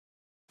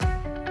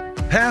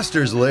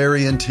Pastors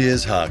Larry and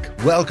Tiz Huck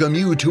welcome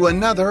you to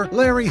another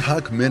Larry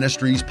Huck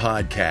Ministries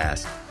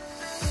podcast.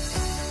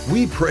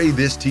 We pray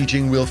this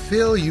teaching will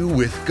fill you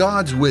with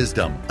God's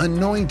wisdom,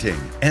 anointing,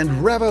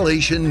 and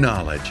revelation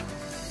knowledge.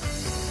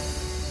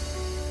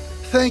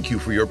 Thank you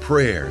for your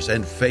prayers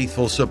and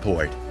faithful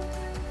support.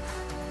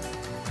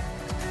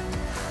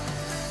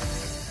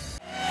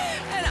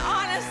 And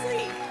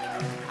honestly,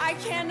 I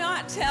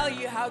cannot tell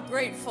you how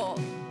grateful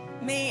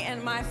me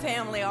and my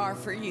family are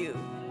for you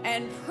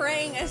and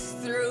praying us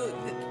through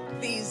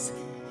these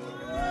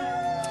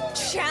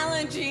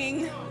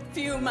challenging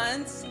few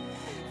months,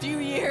 few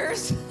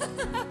years.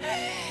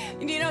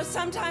 And you know,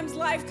 sometimes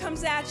life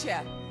comes at you,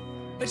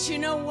 but you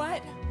know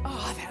what?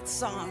 Oh, that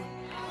song.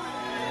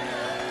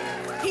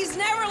 He's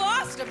never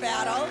lost a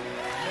battle,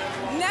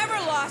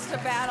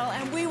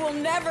 and we will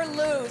never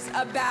lose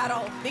a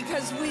battle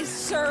because we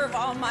serve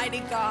Almighty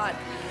God.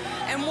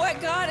 And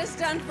what God has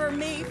done for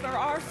me, for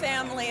our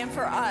family, and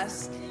for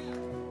us,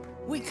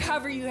 we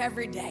cover you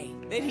every day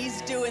that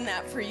He's doing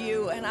that for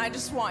you. And I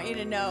just want you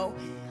to know,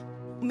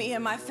 me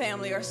and my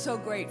family are so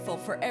grateful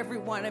for every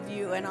one of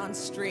you and on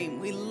stream.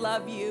 We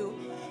love you,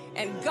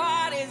 and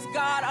God is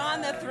God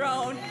on the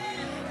throne.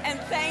 And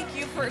thank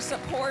you for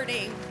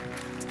supporting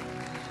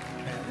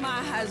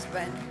my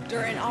husband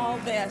during all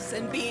this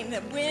and being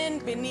the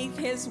wind beneath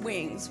his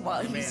wings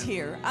while He's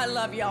here. I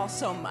love y'all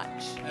so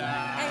much.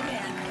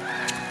 Amen.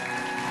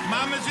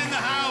 Mama's in the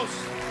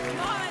house.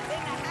 Mama's in the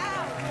house.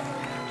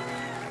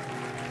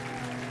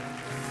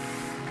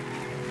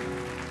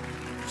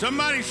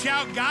 Somebody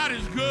shout, God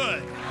is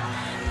good.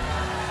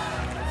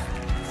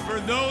 For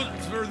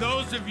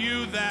those of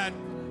you that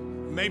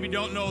maybe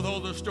don't know the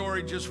whole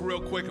story, just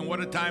real quick, and what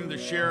a time to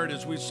share it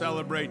as we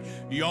celebrate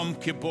Yom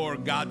Kippur,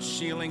 God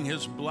sealing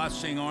His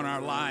blessing on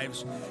our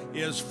lives,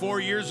 is 4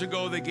 years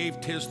ago they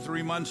gave Tiz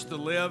 3 months to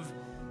live,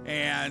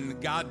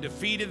 and God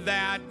defeated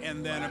that,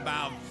 and then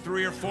about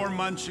 3 or 4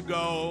 months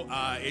ago,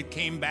 it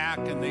came back,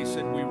 and they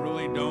said, we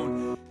really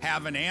don't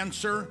have an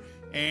answer,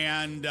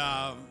 and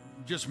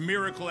just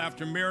miracle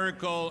after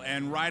miracle,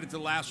 and right at the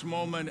last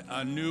moment,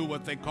 a new,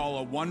 what they call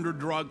a wonder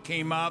drug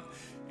came up,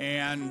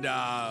 and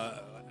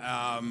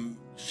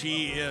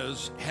she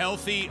is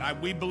healthy.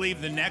 We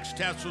believe the next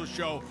test will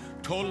show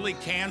totally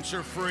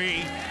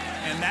cancer-free,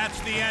 and that's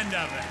the end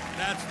of it.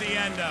 That's the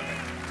end of it.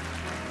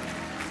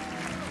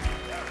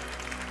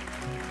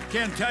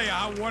 Can't tell you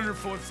how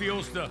wonderful it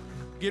feels to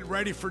get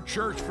ready for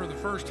church for the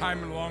first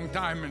time in a long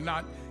time and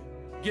not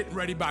getting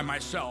ready by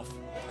myself.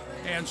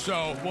 And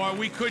so, boy,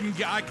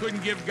 I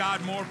couldn't give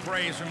God more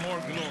praise and more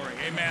glory.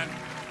 Amen.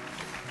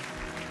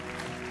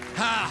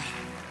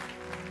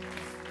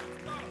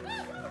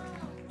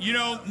 You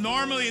know,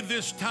 normally at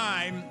this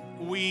time,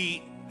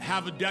 we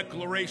have a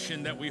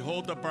declaration that we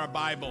hold up our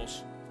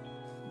Bibles.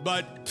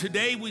 But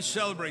today we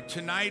celebrate.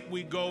 Tonight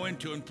we go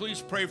into, and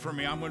please pray for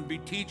me, I'm going to be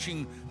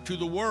teaching to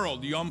the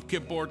world Yom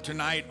Kippur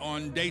tonight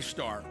on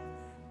Daystar.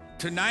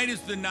 Tonight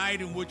is the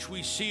night in which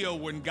we seal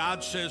when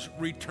God says,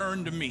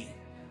 return to me.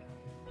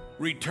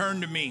 Return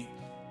to me.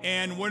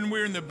 And when we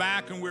were in the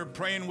back and we were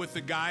praying with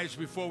the guys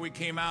before we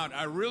came out,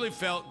 I really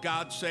felt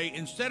God say,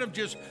 instead of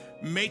just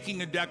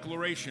making a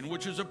declaration,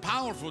 which is a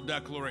powerful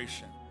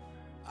declaration,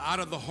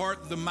 out of the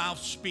heart, the mouth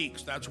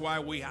speaks. That's why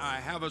I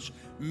have us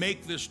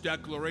make this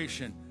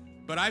declaration.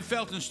 But I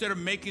felt instead of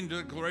making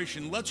the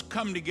declaration, let's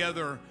come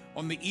together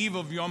on the eve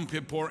of Yom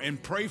Kippur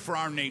and pray for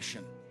our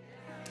nation.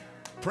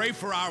 Pray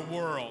for our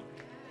world.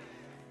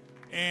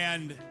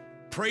 And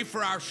pray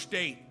for our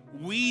state.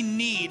 We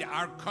need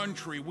our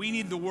country, we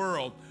need the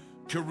world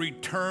to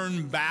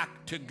return back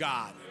to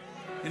God.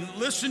 And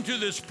listen to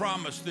this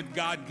promise that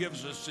God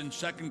gives us in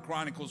 2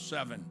 Chronicles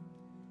 7.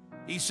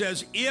 He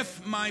says,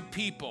 if my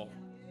people,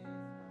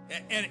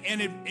 and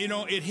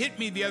it hit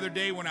me the other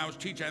day when I was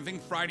teaching, I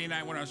think Friday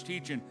night when I was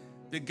teaching,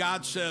 that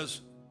God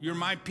says, you're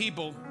my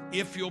people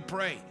if you'll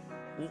pray.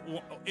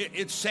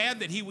 It's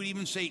sad that He would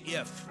even say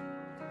if.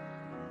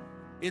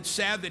 It's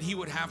sad that He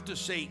would have to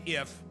say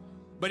if.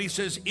 But He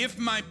says, if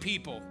my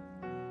people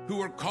who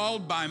are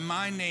called by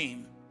my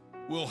name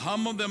will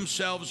humble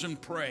themselves and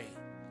pray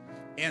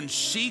and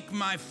seek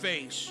my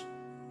face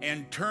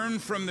and turn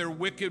from their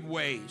wicked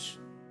ways,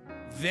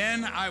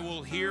 then I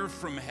will hear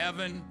from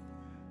heaven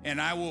and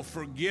I will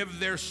forgive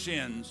their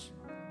sins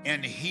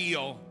and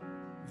heal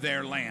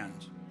their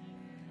land.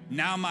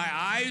 Now my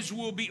eyes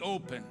will be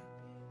open,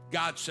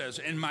 God says,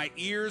 and my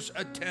ears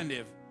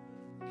attentive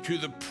to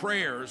the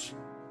prayers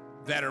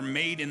that are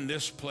made in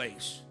this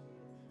place.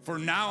 For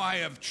now I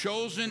have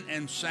chosen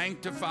and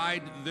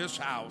sanctified this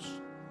house,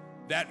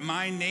 that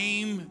my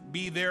name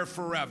be there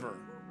forever,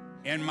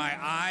 and my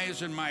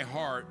eyes and my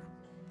heart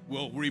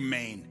will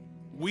remain.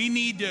 We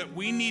need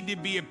to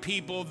be a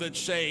people that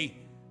say,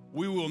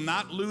 we will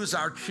not lose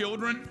our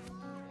children,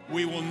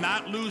 we will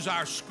not lose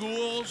our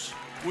schools,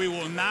 we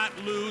will not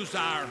lose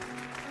our...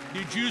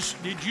 Did you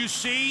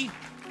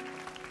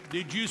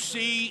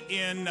see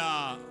in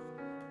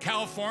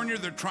California,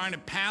 they're trying to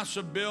pass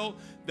a bill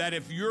that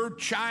if your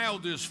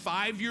child is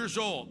 5 years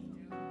old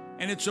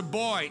and it's a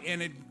boy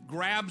and it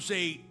grabs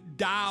a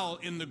doll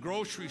in the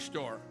grocery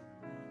store,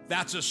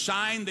 that's a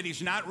sign that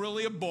he's not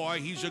really a boy,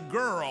 he's a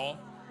girl,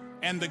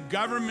 and the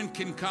government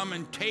can come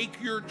and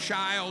take your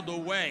child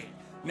away.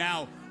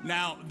 Now,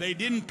 they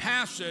didn't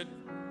pass it,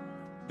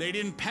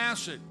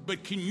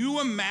 but can you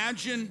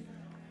imagine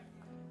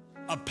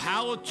a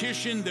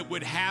politician that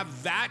would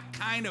have that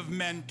kind of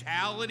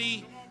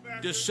mentality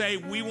to say,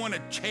 we want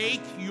to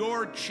take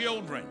your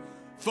children?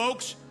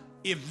 Folks,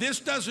 if this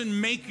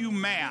doesn't make you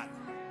mad,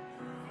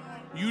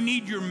 you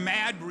need your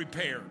mad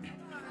repaired.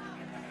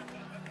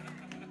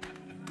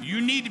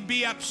 You need to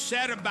be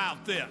upset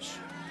about this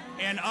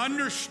and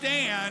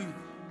understand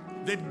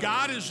that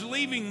God is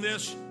leaving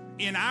this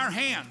in our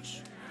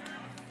hands.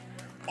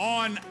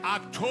 On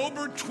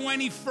October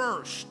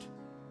 21st,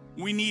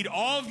 we need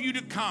all of you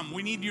to come.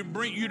 We need you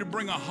to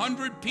bring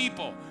 100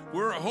 people.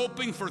 We're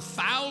hoping for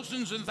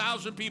thousands and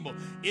thousands of people.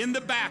 In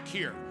the back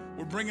here,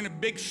 we're bringing a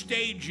big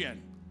stage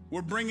in.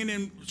 We're bringing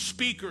in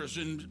speakers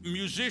and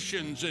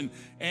musicians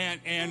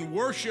and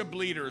worship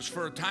leaders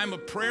for a time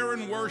of prayer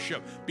and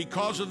worship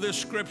because of this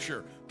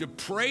scripture, to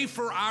pray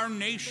for our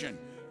nation,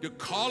 to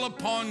call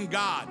upon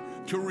God,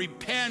 to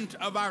repent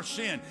of our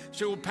sin.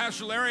 Say, well,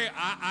 Pastor Larry,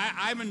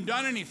 I haven't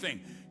done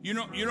anything. You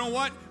know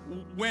what?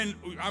 When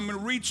I'm going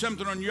to read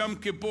something on Yom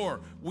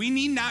Kippur, we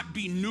need not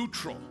be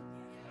neutral.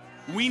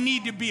 We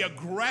need to be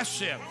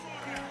aggressive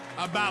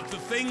about the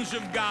things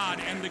of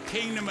God and the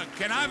kingdom.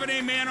 Can I have an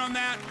amen on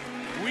that?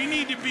 We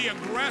need to be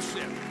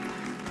aggressive.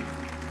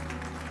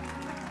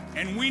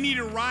 And we need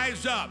to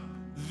rise up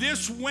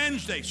this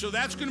Wednesday. So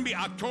that's going to be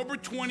October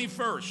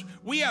 21st.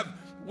 We have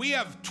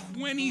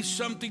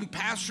 20-something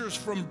pastors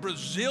from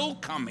Brazil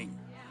coming.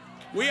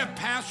 We have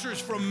pastors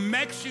from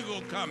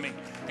Mexico coming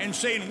and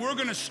saying, we're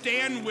going to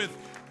stand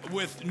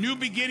with New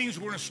Beginnings.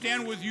 We're going to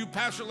stand with you,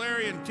 Pastor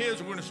Larry and Tiz.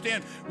 We're going to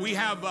stand. We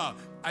have,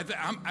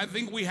 I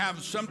think we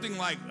have something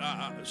like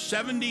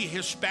 70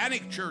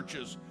 Hispanic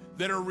churches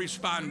that are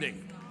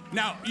responding.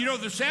 Now,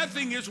 the sad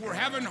thing is we're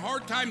having a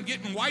hard time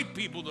getting white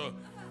people to.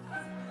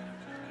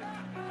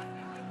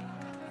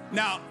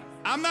 Now,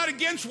 I'm not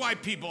against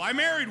white people. I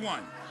married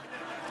one.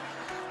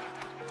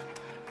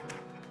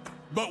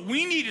 But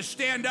we need to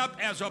stand up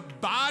as a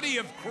body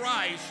of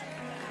Christ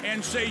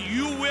and say,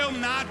 you will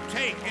not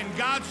take. And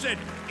God said,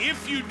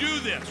 if you do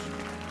this.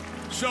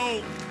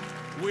 So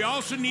we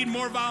also need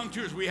more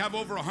volunteers. We have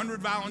over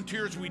 100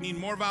 volunteers. We need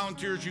more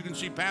volunteers. You can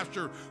see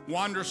Pastor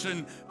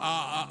Wanderson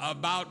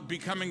about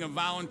becoming a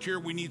volunteer.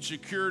 We need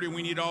security.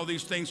 We need all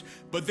these things.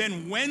 But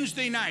then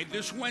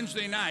this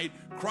Wednesday night,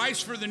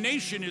 Christ for the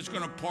Nation is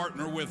going to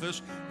partner with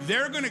us.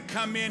 They're going to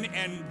come in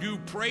and do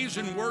praise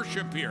and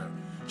worship here.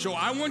 So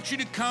I want you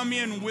to come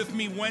in with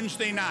me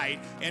Wednesday night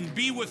and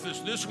be with us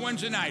this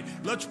Wednesday night.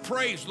 Let's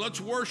praise, let's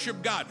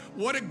worship God.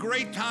 What a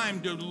great time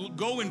to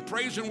go and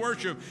praise and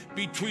worship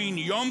between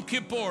Yom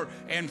Kippur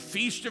and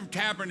Feast of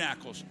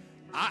Tabernacles.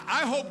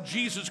 I hope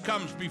Jesus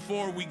comes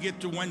before we get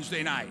to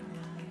Wednesday night.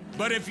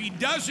 But if he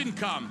doesn't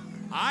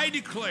come, I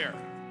declare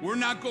we're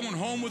not going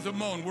home with a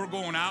moan, we're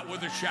going out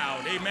with a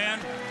shout. Amen?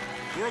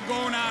 We're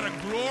going out a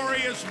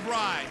glorious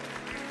bride.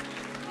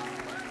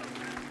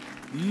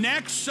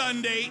 Next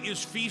Sunday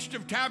is Feast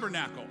of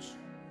Tabernacles.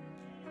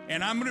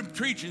 And I'm going to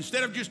preach,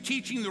 instead of just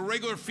teaching the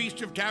regular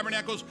Feast of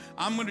Tabernacles,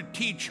 I'm going to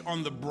teach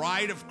on the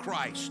bride of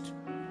Christ.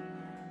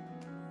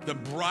 The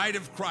bride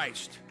of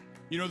Christ.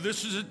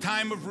 This is a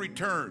time of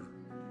return.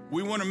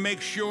 We want to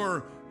make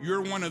sure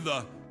you're one of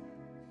the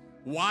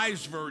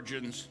wise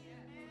virgins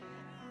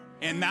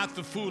and not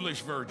the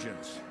foolish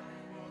virgins.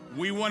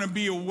 We want to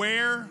be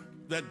aware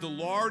that the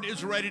Lord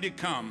is ready to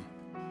come,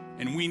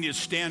 and we need to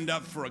stand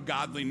up for a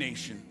godly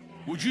nation.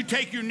 Would you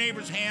take your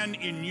neighbor's hand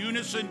in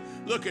unison?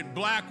 Look at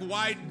black,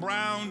 white,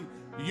 brown,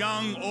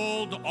 young,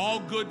 old, all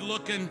good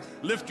looking.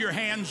 Lift your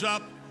hands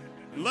up.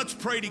 Let's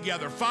pray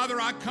together.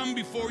 Father, I come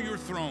before your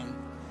throne.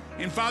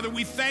 And Father,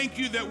 we thank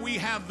you that we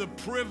have the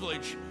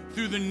privilege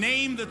through the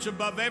name that's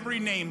above every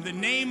name, the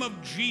name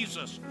of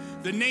Jesus,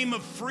 the name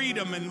of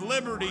freedom and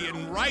liberty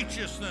and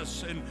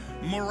righteousness and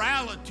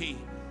morality.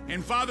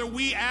 And Father,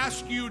 we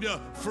ask you to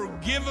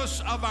forgive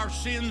us of our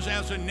sins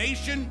as a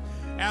nation,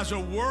 as a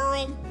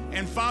world.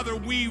 And Father,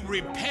 we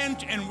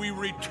repent and we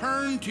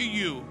return to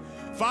you.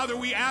 Father,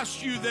 we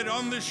ask you that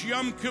on this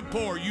Yom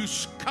Kippur, you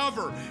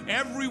cover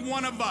every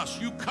one of us.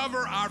 You cover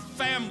our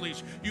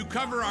families. You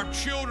cover our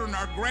children,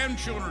 our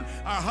grandchildren,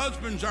 our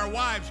husbands, our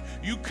wives.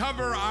 You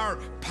cover our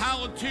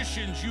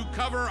politicians. You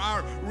cover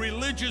our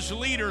religious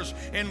leaders.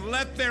 And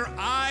let their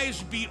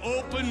eyes be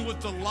open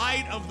with the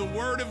light of the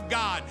Word of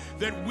God,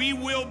 that we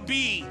will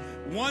be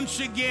once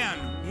again,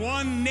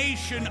 one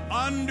nation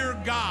under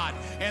God,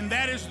 and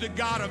that is the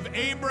God of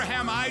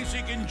Abraham,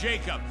 Isaac, and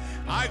Jacob.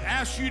 I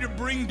ask you to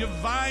bring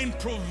divine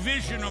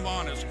provision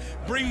upon us,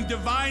 bring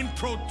divine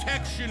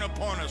protection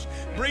upon us,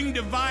 bring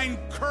divine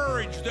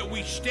courage that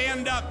we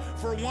stand up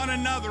for one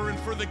another and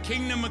for the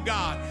kingdom of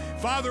God.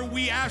 Father,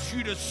 we ask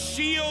you to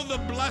seal the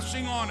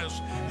blessing on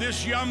us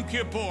this Yom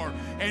Kippur,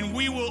 and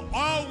we will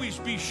always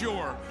be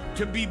sure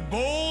to be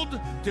bold,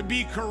 to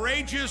be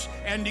courageous,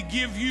 and to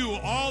give you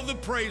all the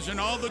praise and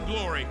all the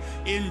glory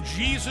in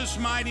Jesus'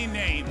 mighty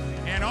name.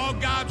 And all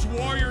God's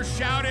warriors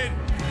shouted,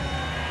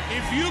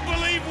 if you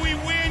believe we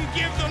win,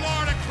 give the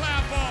Lord a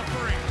clap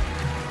offering.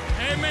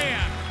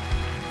 Amen.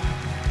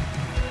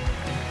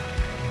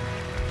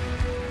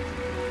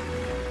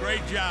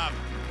 Great job.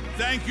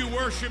 Thank you,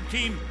 worship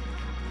team.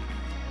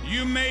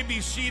 You may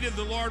be seated.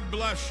 The Lord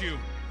bless you.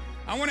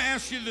 I want to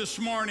ask you this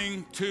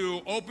morning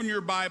to open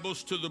your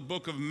Bibles to the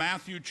book of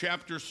Matthew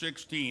chapter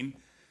 16.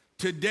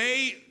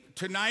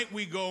 Tonight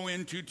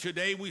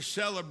we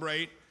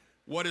celebrate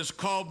what is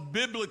called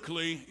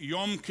biblically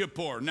Yom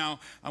Kippur. Now,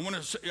 I want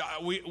to say,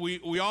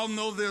 we all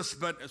know this,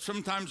 but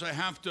sometimes I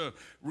have to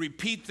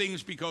repeat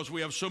things because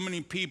we have so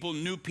many people,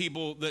 new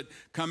people that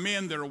come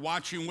in that are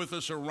watching with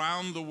us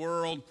around the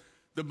world.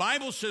 The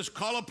Bible says,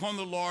 call upon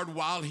the Lord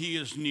while he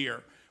is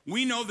near.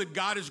 We know that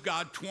God is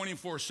God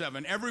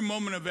 24/7. Every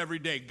moment of every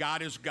day,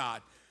 God is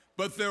God.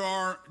 But there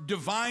are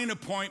divine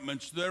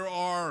appointments. There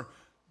are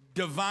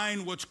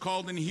divine, what's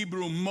called in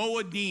Hebrew,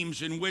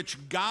 moedims, in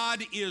which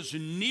God is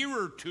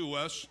nearer to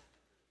us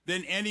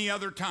than any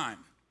other time.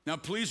 Now,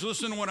 please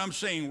listen to what I'm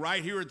saying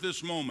right here at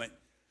this moment.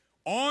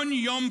 On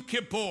Yom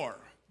Kippur,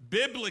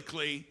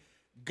 biblically,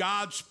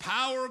 God's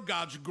power,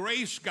 God's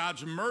grace,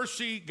 God's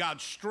mercy,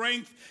 God's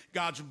strength,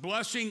 God's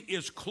blessing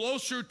is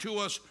closer to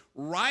us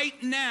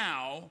right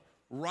now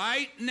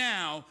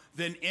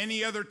than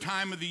any other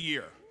time of the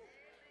year.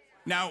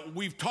 Now,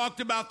 we've talked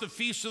about the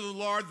feast of the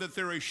Lord, that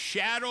there is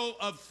shadow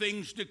of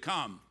things to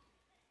come.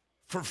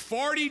 For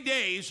 40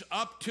 days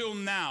up till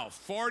now,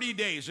 40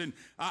 days, and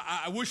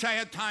I wish I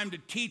had time to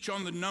teach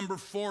on the number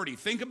 40.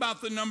 Think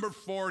about the number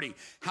 40,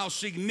 how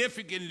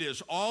significant it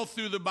is all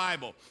through the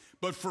Bible.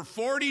 But for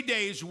 40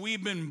 days,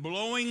 we've been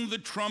blowing the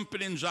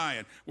trumpet in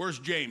Zion. Where's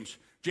James?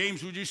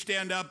 James, would you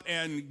stand up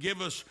and give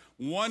us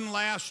one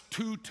last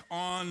toot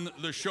on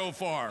the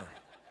shofar?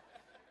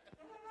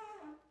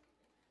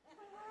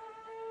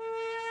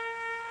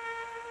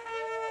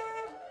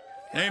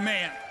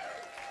 Amen.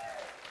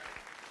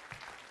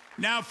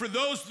 Now, for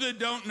those that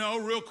don't know,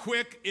 real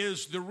quick,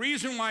 is the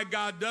reason why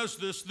God does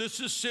this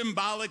is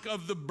symbolic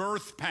of the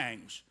birth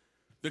pangs,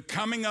 the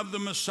coming of the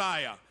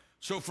Messiah.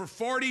 So for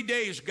 40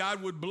 days,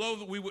 God would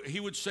he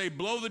would say,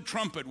 blow the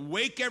trumpet,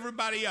 wake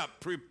everybody up,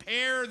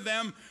 prepare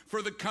them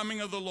for the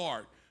coming of the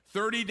Lord.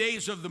 30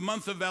 days of the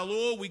month of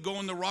Elul, we go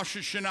into Rosh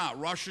Hashanah.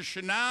 Rosh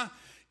Hashanah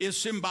is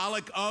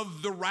symbolic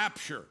of the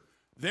rapture.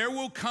 There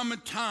will come a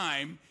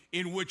time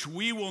in which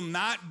we will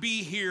not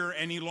be here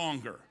any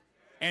longer.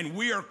 And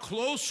we are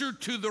closer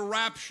to the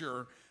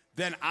rapture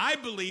than I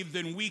believe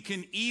than we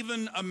can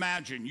even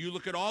imagine. You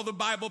look at all the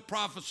Bible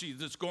prophecies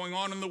that's going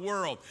on in the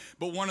world,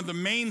 but one of the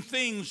main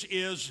things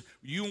is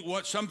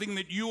something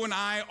that you and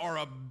I are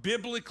a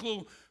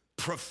biblical,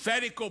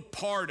 prophetical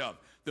part of.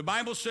 The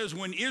Bible says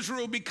when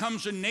Israel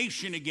becomes a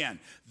nation again,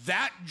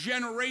 that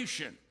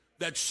generation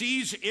that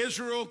sees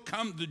Israel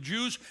the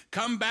Jews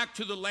come back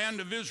to the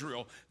land of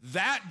Israel,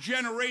 that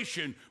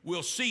generation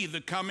will see the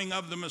coming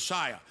of the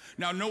Messiah.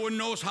 Now, no one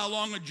knows how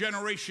long a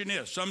generation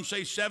is. Some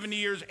say 70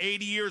 years,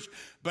 80 years,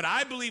 but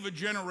I believe a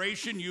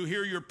generation, you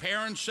hear our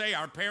parents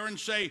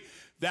say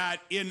that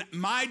in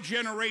my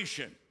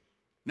generation,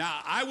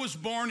 now I was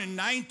born in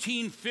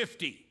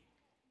 1950,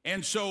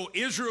 and so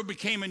Israel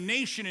became a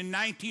nation in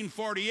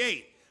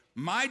 1948.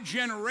 My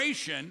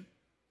generation,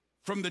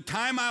 from the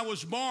time I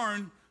was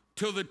born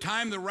till the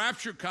time the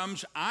rapture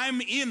comes, I'm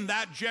in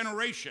that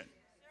generation.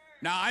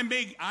 Now, I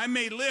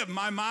may live.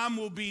 My mom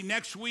will be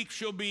next week,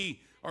 2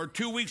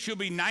 weeks, she'll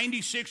be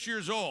 96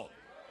 years old.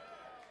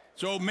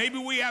 So maybe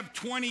we have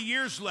 20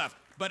 years left,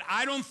 but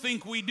I don't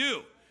think we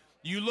do.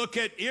 You look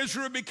at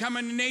Israel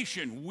becoming a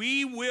nation,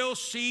 we will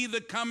see the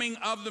coming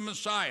of the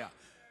Messiah.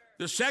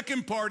 The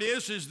second part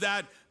is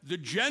that the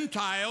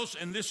Gentiles,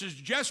 and this has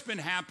just been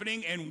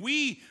happening, and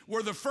we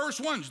were the first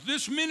ones,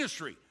 this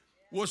ministry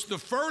was the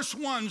first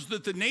ones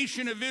that the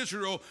nation of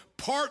Israel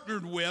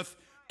partnered with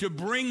to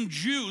bring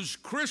Jews,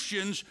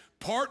 Christians,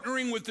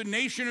 partnering with the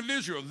nation of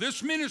Israel.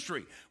 This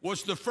ministry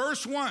was the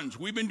first ones,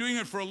 we've been doing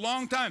it for a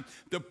long time,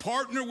 to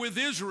partner with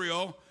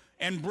Israel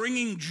and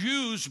bringing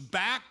Jews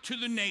back to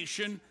the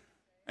nation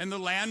and the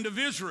land of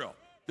Israel.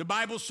 The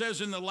Bible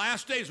says in the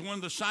last days, one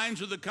of the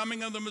signs of the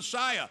coming of the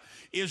Messiah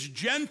is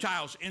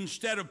Gentiles,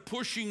 instead of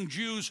pushing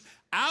Jews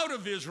out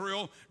of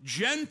Israel,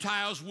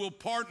 Gentiles will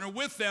partner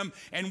with them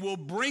and will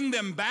bring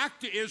them back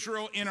to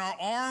Israel in our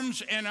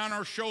arms and on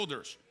our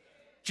shoulders.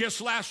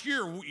 Just last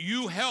year,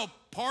 you helped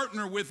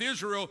partner with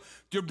Israel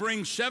to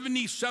bring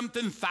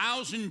 70-something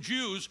thousand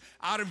Jews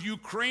out of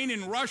Ukraine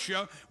and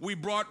Russia. We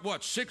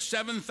brought,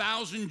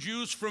 7,000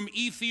 Jews from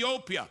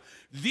Ethiopia.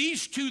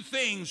 These two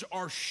things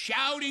are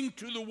shouting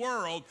to the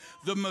world,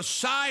 the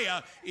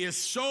Messiah is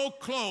so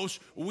close,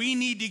 we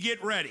need to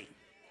get ready.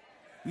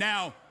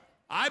 Now,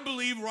 I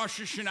believe Rosh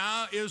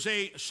Hashanah is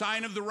a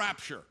sign of the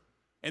rapture.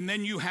 And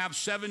then you have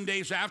 7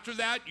 days after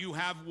that, you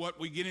have what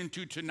we get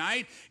into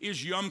tonight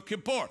is Yom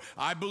Kippur.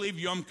 I believe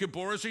Yom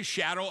Kippur is a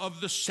shadow of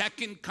the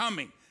second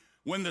coming.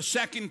 When the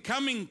second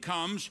coming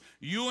comes,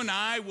 you and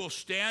I will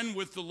stand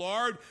with the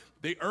Lord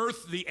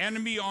The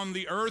enemy on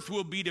the earth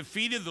will be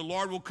defeated. The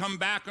Lord will come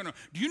back.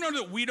 Do you know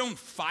that we don't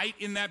fight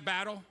in that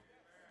battle?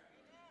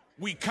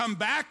 We come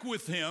back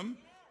with him.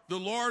 The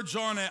Lord's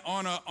on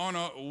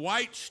a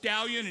white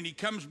stallion, and he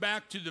comes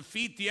back to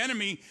defeat the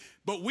enemy,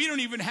 but we don't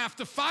even have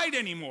to fight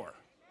anymore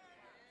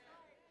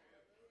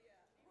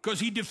because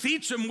he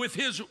defeats them with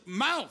his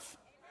mouth.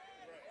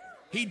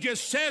 He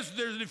just says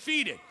they're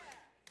defeated.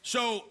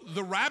 So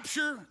the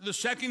rapture, the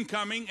second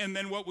coming, and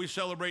then what we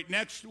celebrate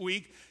next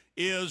week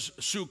is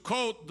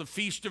Sukkot, the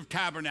Feast of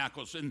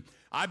Tabernacles. And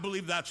I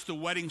believe that's the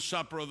wedding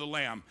supper of the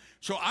Lamb.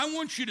 So I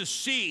want you to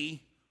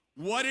see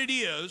what it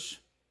is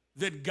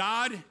that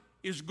God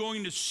is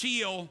going to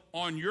seal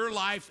on your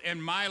life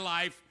and my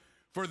life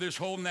for this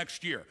whole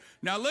next year.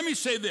 Now, let me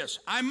say this.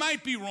 I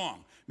might be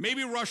wrong.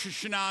 Maybe Rosh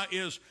Hashanah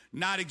is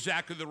not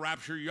exactly the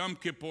rapture. Yom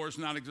Kippur is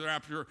not the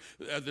rapture,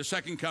 the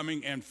second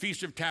coming, and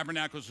Feast of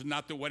Tabernacles is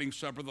not the wedding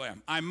supper of the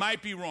Lamb. I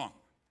might be wrong.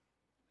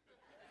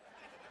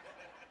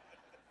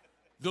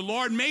 The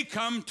Lord may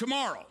come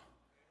tomorrow,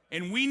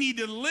 and we need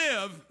to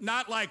live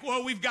not like,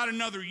 well, we've got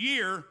another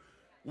year.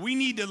 We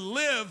need to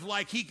live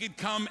like he could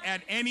come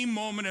at any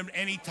moment of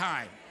any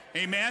time.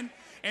 Amen?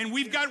 And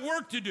we've got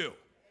work to do.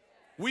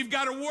 We've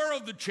got a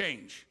world to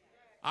change.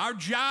 Our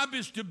job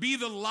is to be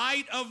the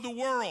light of the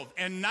world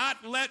and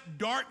not let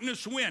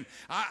darkness win.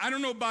 I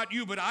don't know about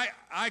you, but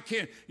I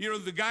can't. You know,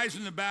 the guys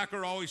in the back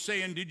are always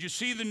saying, did you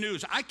see the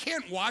news? I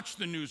can't watch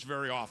the news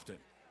very often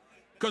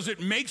because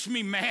it makes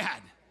me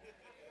mad.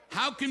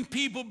 How can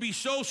people be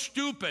so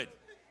stupid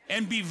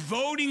and be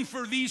voting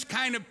for these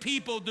kind of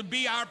people to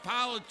be our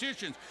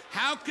politicians?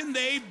 How can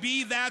they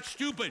be that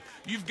stupid?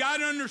 You've got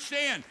to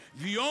understand,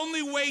 the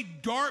only way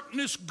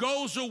darkness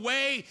goes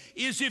away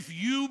is if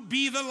you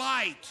be the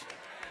light.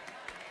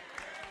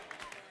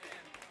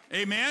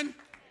 Amen?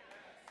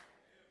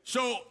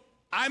 So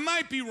I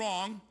might be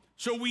wrong,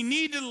 so we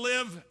need to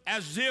live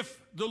as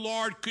if the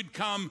Lord could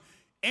come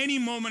any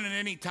moment and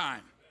any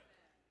time.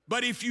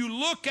 But if you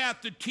look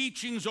at the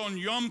teachings on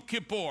Yom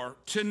Kippur,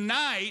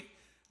 tonight,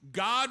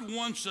 God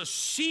wants to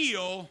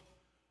seal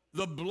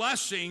the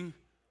blessing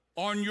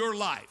on your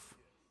life.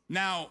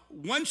 Now,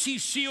 once he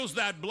seals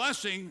that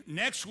blessing,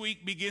 next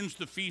week begins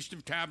the Feast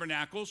of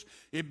Tabernacles.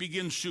 It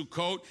begins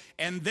Sukkot,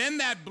 and then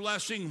that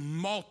blessing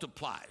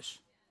multiplies.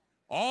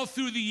 All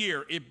through the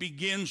year, it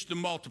begins to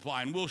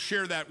multiply, and we'll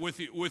share that with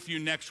you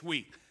next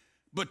week.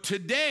 But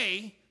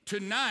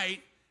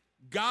tonight,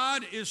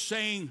 God is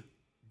saying,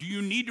 do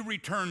you need to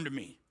return to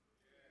me?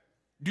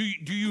 Do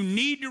you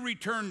need to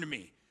return to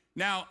me?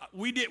 Now,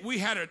 we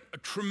had a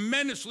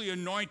tremendously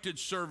anointed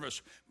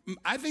service.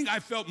 I think I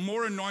felt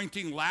more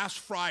anointing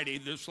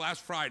this last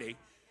Friday,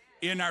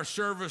 in our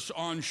service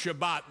on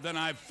Shabbat than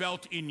I've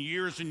felt in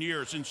years and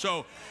years. And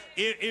so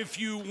if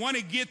you want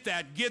to get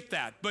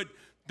that. But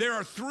there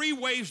are three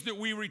ways that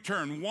we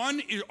return.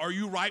 One is, are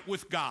you right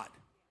with God?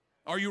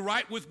 Are you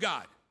right with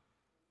God?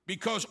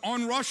 Because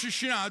on Rosh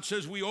Hashanah, it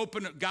says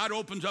God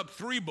opens up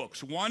three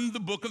books. One, the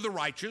book of the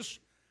righteous.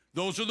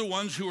 Those are the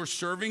ones who are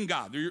serving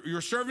God. You're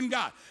serving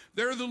God.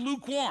 They're the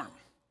lukewarm.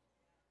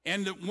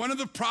 And one of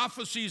the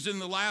prophecies in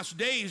the last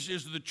days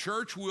is the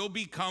church will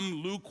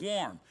become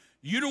lukewarm.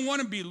 You don't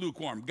want to be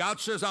lukewarm.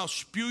 God says, I'll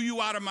spew you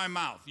out of my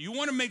mouth. You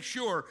want to make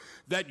sure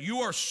that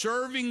you are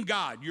serving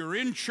God. You're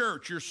in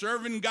church. You're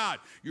serving God.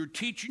 You're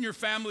teaching your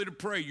family to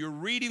pray. You're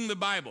reading the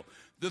Bible.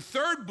 The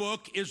third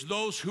book is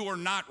those who are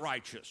not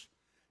righteous.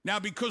 Now,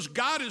 because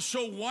God is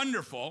so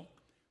wonderful,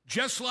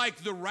 just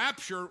like the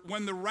rapture,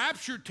 when the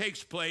rapture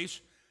takes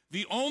place,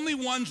 the only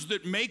ones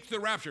that make the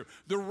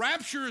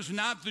rapture is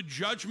not the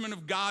judgment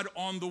of God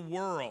on the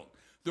world.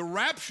 The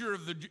rapture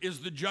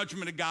is the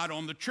judgment of God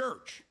on the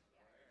church.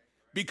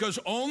 Because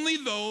only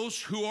those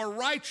who are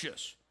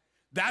righteous,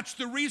 that's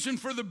the reason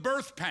for the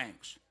birth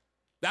pangs.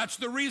 That's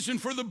the reason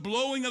for the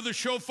blowing of the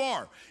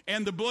shofar.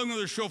 And the blowing of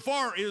the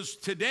shofar is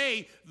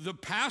today the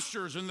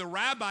pastors and the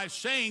rabbis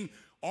saying,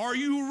 are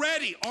you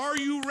ready? Are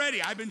you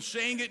ready? I've been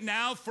saying it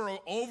now for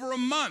over a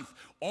month.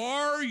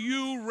 Are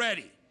you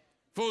ready?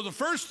 So the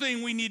first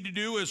thing we need to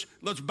do is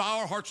let's bow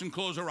our hearts and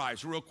close our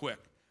eyes real quick.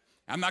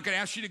 I'm not going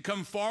to ask you to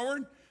come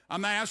forward.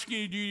 I'm not asking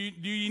you,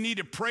 do you need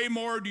to pray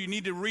more? Do you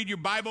need to read your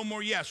Bible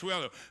more? Yes, we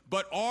are.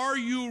 But are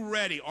you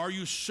ready? Are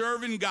you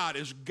serving God?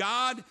 Is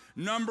God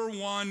number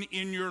one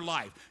in your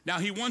life? Now,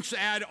 he wants to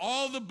add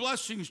all the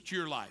blessings to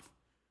your life.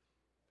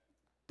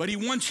 But he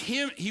wants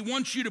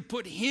you to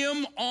put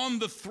him on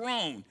the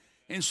throne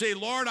and say,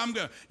 Lord,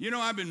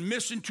 I've been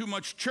missing too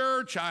much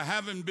church. I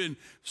haven't been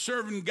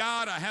serving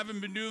God. I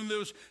haven't been doing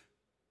this.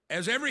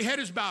 As every head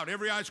is bowed,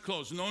 every eye is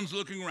closed, no one's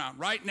looking around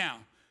right now.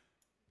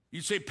 You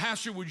say,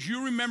 Pastor, would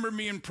you remember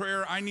me in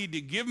prayer? I need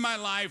to give my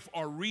life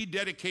or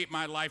rededicate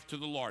my life to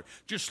the Lord.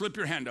 Just slip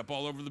your hand up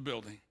all over the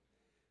building.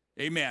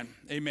 Amen,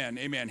 amen,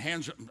 amen.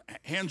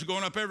 Hands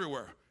going up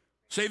everywhere.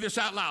 Say this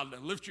out loud.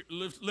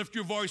 Lift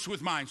your voice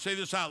with mine. Say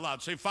this out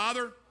loud. Say,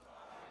 Father,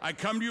 I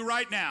come to you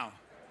right now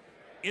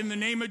in the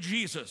name of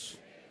Jesus.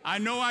 I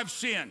know I've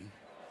sinned.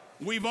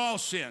 We've all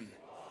sinned.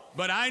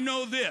 But I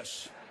know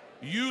this.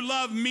 You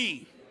love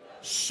me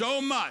so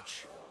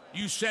much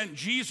You sent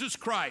Jesus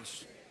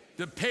Christ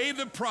to pay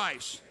the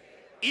price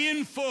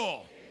in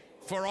full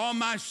for all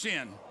my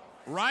sin.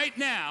 Right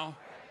now,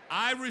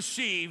 I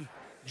receive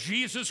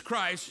Jesus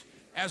Christ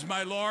as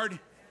my Lord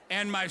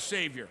and my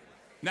Savior.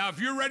 Now, if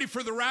you're ready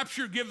for the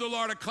rapture, give the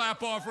Lord a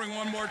clap offering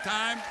one more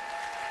time.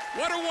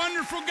 What a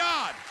wonderful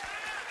God.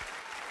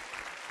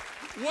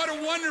 What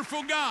a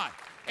wonderful God.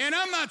 And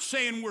I'm not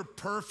saying we're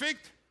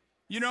perfect.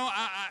 You know,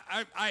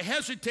 I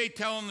hesitate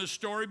telling this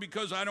story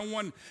because I don't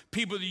want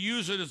people to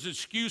use it as an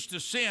excuse to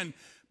sin.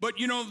 But,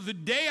 you know,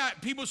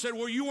 people said,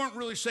 well, you weren't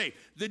really saved.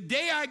 The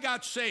day I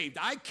got saved,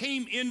 I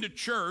came into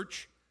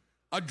church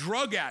a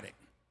drug addict.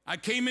 I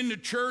came into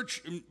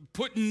church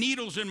putting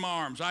needles in my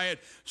arms. I had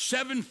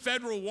 7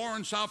 federal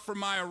warrants out for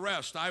my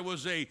arrest. I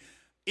was a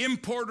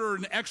importer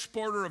and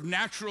exporter of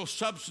natural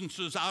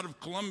substances out of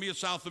Colombia,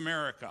 South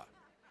America.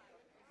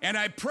 And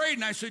I prayed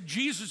and I said,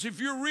 Jesus, if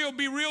you're real,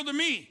 be real to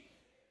me.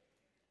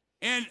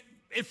 And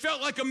it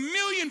felt like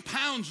 1,000,000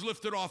 pounds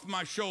lifted off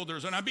my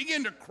shoulders, and I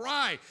began to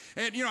cry.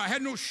 And, you know, I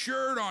had no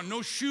shirt on,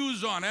 no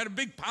shoes on. I had a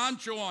big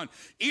poncho on,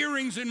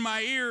 earrings in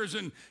my ears,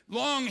 and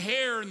long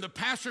hair. And the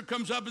pastor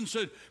comes up and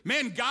said,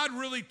 man, God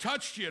really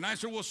touched you. And I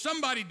said, well,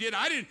 somebody did.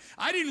 I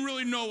didn't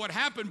really know what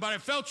happened, but I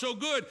felt so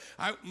good.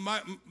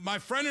 My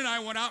friend and I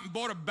went out and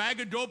bought a bag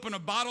of dope and a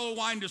bottle of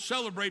wine to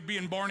celebrate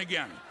being born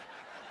again.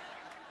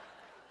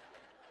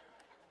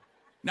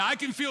 Now, I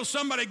can feel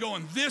somebody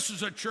going, this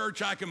is a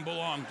church I can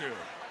belong to.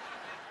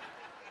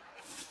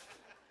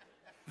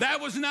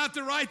 That was not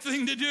the right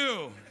thing to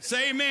do.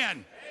 Say amen.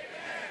 Amen.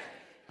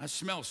 I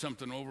smell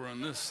something over on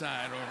this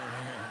side over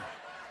here.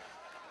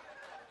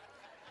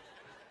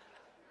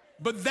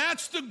 But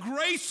that's the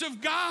grace of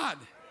God.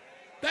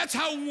 That's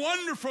how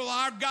wonderful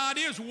our God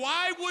is.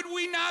 Why would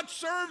we not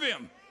serve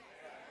him?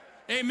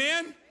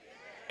 Amen.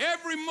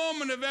 Every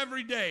moment of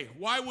every day,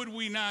 why would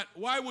we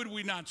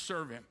not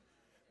serve him?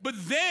 But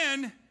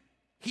then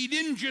he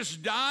didn't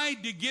just die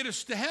to get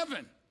us to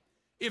heaven.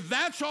 If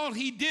that's all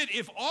he did,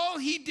 if all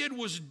he did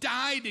was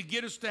die to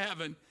get us to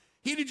heaven,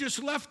 he'd have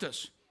just left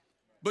us.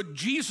 But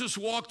Jesus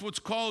walked what's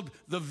called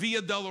the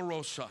Via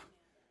Dolorosa,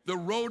 the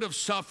road of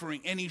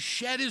suffering, and he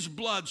shed his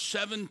blood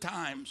 7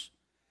 times.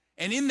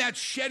 And in that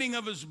shedding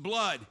of his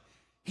blood,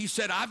 he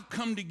said, I've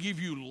come to give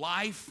you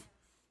life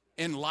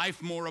and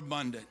life more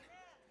abundant.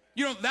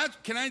 You know,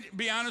 can I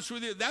be honest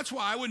with you? That's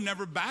why I would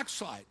never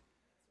backslide.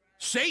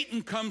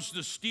 Satan comes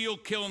to steal,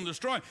 kill, and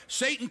destroy.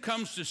 Satan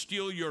comes to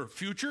steal your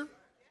future.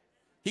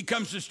 He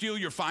comes to steal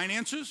your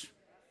finances.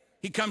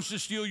 He comes to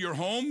steal your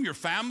home, your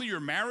family,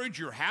 your marriage,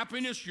 your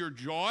happiness, your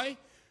joy.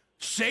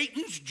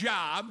 Satan's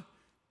job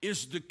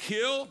is to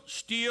kill,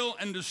 steal,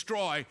 and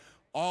destroy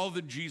all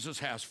that Jesus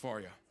has for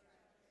you.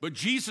 But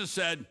Jesus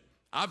said,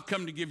 I've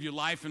come to give you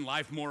life and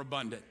life more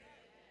abundant.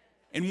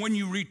 And when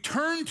you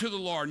return to the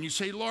Lord and you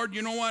say, Lord,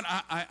 you know what?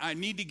 I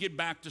need to get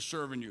back to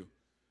serving you.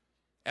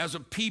 As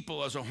a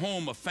people, as a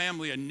home, a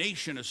family, a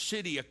nation, a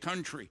city, a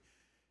country.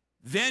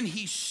 Then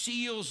he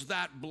seals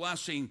that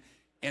blessing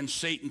and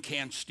Satan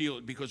can't steal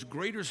it because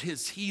greater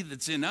is he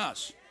that's in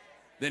us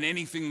than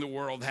anything the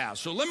world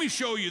has. So let me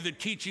show you the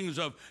teachings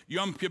of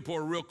Yom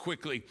Kippur real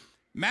quickly.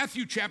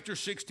 Matthew chapter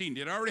 16.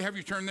 Did I already have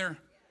you turn there?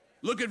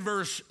 Look at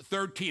verse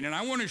 13. And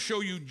I want to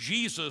show you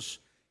Jesus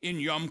in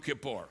Yom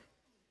Kippur.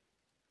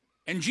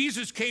 And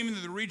Jesus came into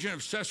the region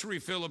of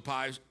Caesarea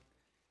Philippi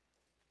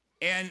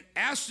and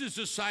asked his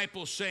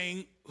disciples,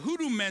 saying, who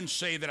do men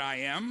say that I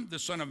am, the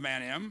Son of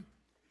Man am?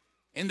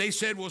 And they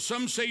said, well,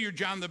 some say you're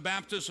John the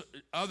Baptist,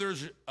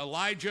 others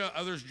Elijah,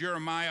 others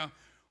Jeremiah,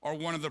 or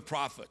one of the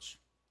prophets.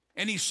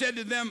 And he said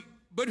to them,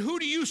 but who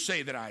do you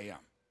say that I am?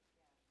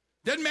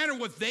 Doesn't matter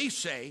what they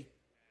say.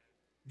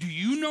 Do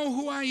you know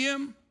who I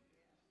am?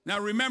 Now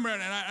remember,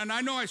 and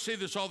I know I say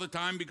this all the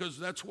time because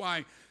that's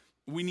why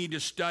we need to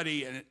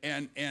study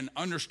and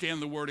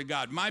understand the Word of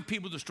God. My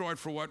people destroyed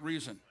for what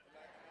reason?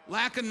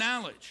 Lack of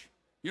knowledge.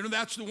 You know,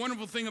 that's the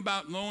wonderful thing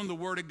about knowing the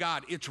Word of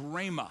God. It's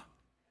Rhema.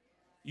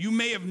 You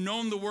may have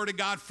known the Word of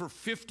God for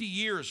 50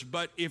 years,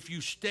 but if you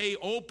stay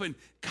open,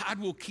 God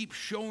will keep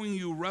showing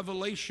you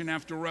revelation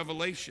after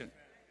revelation.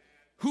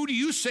 Who do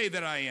you say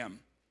that I am?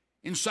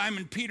 And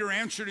Simon Peter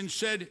answered and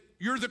said,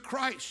 you're the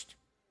Christ.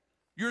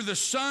 You're the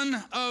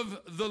Son of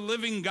the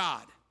living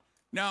God.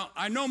 Now,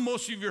 I know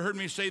most of you heard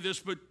me say this,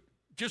 but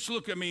just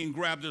look at me and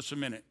grab this a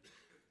minute.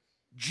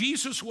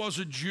 Jesus was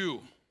a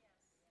Jew.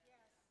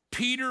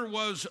 Peter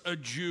was a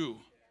Jew.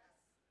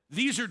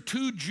 These are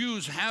 2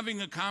 Jews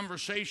having a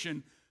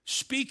conversation,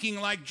 speaking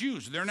like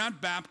Jews. They're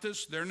not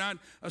Baptists. They're not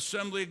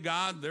Assembly of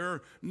God.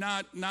 They're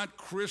not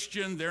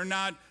Christian. They're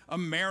not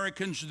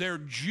Americans. They're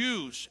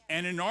Jews.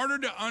 And in order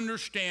to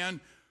understand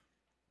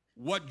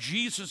what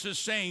Jesus is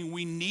saying,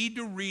 we need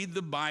to read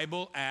the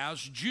Bible as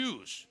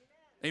Jews.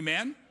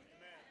 Amen?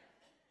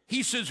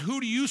 He says,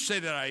 who do you say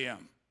that I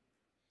am?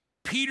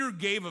 Peter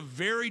gave a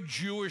very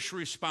Jewish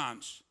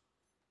response.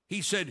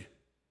 He said,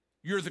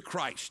 you're the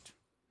Christ.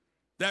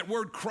 That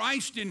word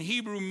Christ in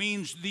Hebrew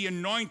means the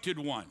anointed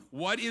one.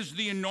 What is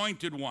the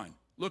anointed one?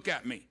 Look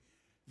at me.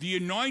 The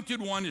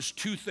anointed one is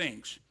 2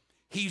 things.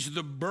 He's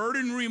the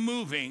burden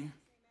removing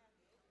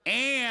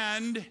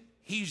and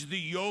he's the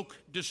yoke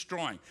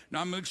destroying.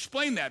 Now, I'm going to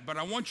explain that, but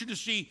I want you to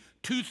see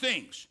two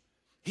things.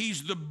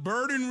 He's the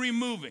burden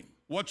removing.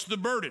 What's the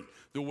burden?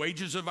 The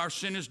wages of our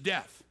sin is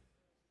death.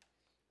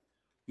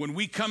 When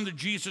we come to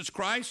Jesus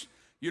Christ,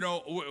 you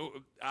know,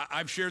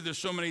 I've shared this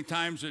so many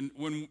times, and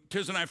when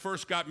Tiz and I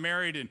first got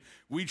married and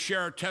we'd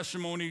share our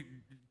testimony,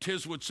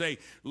 Tiz would say,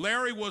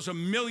 Larry was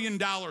 $1 million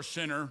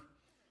sinner,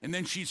 and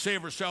then she'd say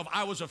of herself,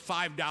 I was a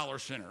 $5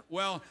 sinner.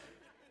 Well,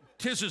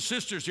 Tiz's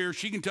sister's here.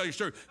 She can tell you a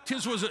story.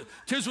 Tiz was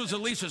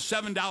at least a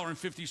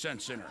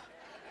 $7.50 sinner.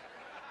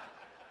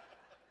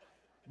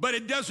 But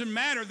it doesn't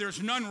matter.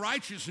 There's none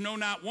righteous, no,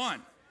 not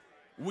one.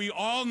 We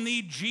all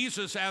need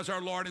Jesus as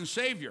our Lord and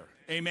Savior.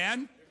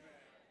 Amen?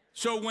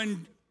 So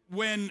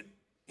when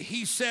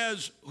he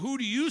says, who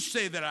do you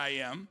say that I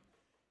am?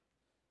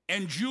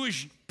 And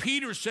Jewish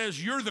Peter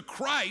says, you're the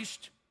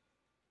Christ.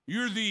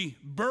 You're the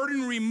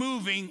burden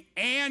removing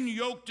and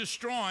yoke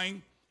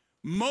destroying.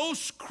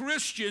 Most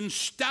Christians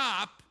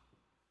stop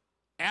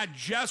at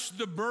just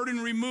the burden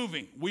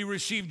removing. We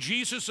receive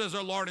Jesus as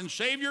our Lord and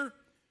Savior.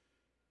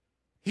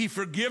 He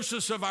forgives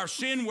us of our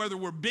sin, whether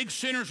we're big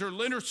sinners or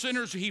little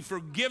sinners. He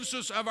forgives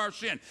us of our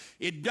sin.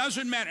 It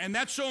doesn't matter, and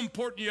that's so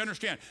important you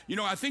understand. You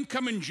know, I think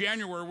coming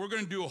January, we're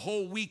going to do a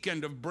whole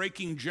weekend of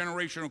breaking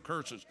generational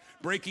curses,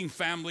 breaking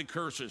family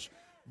curses.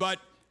 But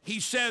he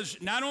says,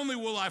 not only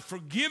will I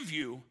forgive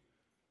you,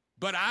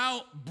 but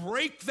I'll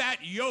break that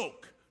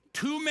yoke.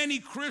 Too many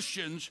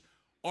Christians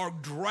are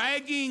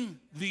dragging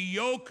the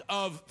yoke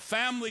of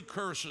family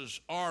curses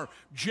or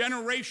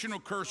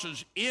generational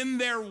curses in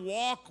their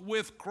walk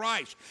with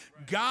Christ.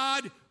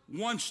 God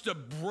wants to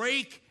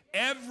break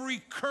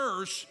every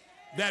curse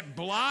that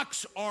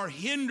blocks or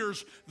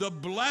hinders the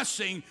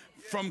blessing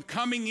from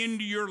coming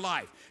into your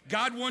life.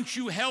 God wants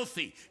you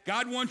healthy.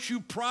 God wants you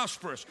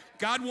prosperous.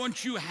 God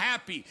wants you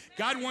happy.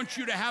 God wants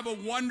you to have a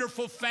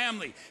wonderful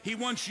family. He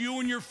wants you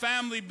and your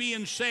family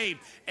being saved.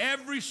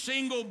 Every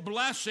single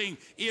blessing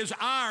is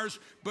ours,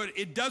 but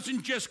it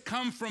doesn't just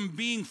come from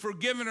being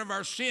forgiven of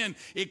our sin.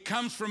 It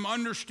comes from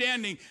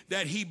understanding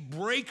that he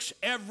breaks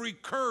every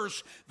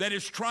curse that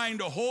is trying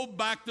to hold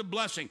back the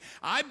blessing.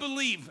 I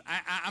believe,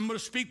 I'm going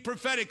to speak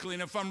prophetically,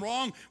 and if I'm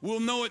wrong, we'll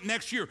know it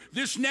next year.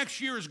 This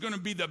next year is going to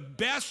be the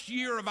best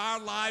year of our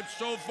lives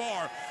so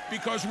far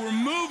because we're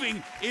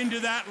moving into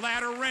that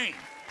latter rain.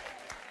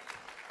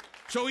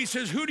 So he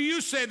says, who do you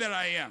say that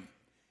I am?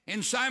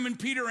 And Simon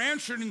Peter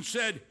answered and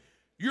said,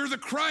 you're the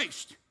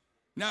Christ.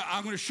 Now,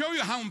 I'm going to show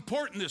you how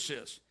important this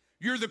is.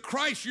 You're the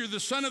Christ. You're the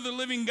Son of the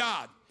living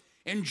God.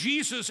 And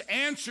Jesus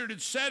answered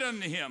and said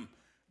unto him,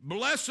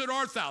 blessed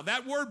art thou.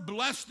 That word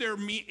blessed there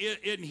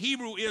in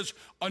Hebrew is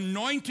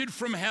anointed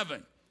from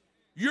heaven.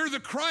 You're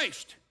the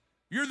Christ.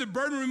 You're the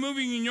burden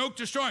removing and yoke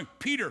destroying.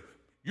 Peter,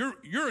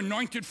 you're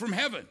anointed from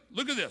heaven.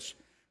 Look at this.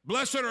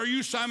 Blessed are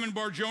you, Simon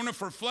Bar-Jonah,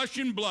 for flesh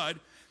and blood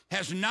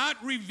has not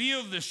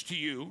revealed this to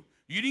you.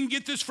 You didn't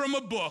get this from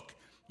a book.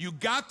 You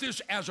got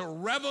this as a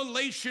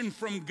revelation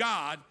from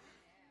God.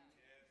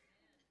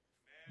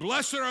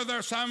 Blessed are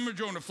thou, Simon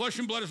Bar-Jonah, flesh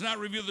and blood has not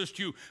revealed this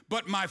to you,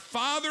 but my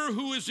Father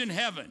who is in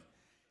heaven.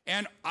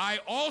 And I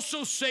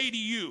also say to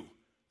you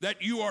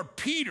that you are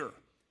Peter,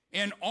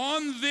 and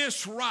on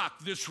this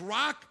rock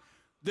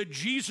that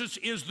Jesus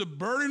is the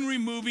burden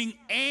removing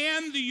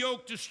and the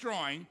yoke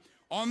destroying,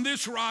 on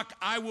this rock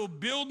I will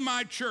build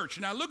my church.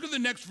 Now look at the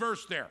next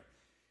verse there.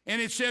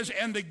 And it says,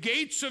 and the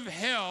gates of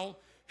hell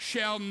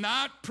shall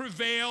not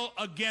prevail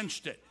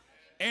against it.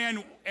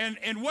 And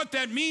what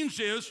that means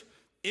is,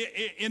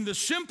 in the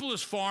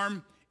simplest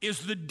form,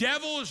 is the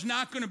devil is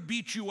not going to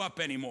beat you up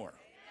anymore.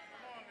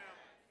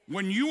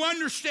 When you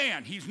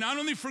understand, he's not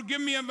only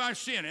forgiven me of my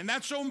sin, and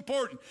that's so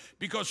important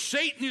because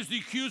Satan is the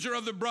accuser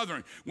of the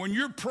brethren. When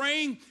you're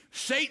praying,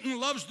 Satan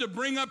loves to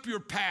bring up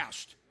your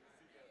past.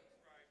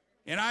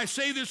 And I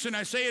say this, and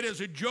I say it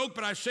as a joke,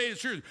 but I say it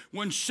seriously.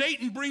 When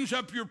Satan brings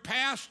up your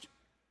past,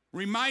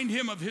 remind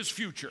him of his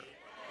future.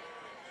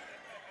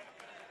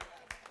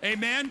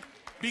 Amen?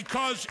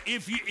 Because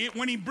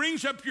when he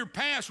brings up your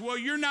past, well,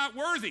 you're not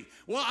worthy.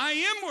 Well, I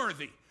am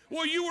worthy.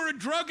 Well, you were a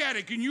drug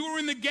addict, and you were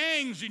in the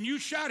gangs, and you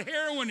shot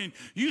heroin, and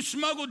you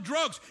smuggled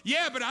drugs.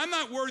 Yeah, but I'm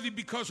not worthy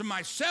because of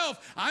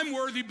myself. I'm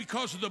worthy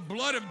because of the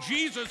blood of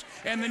Jesus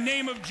and the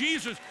name of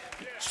Jesus.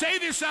 Say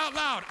this out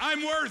loud.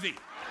 I'm worthy.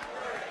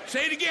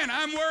 Say it again.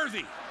 I'm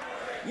worthy.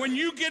 When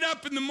you get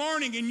up in the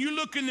morning and you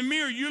look in the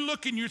mirror,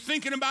 you're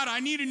thinking about, I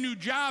need a new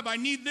job, I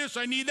need this,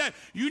 I need that.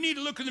 You need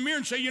to look in the mirror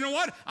and say, you know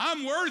what?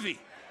 I'm worthy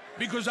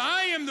because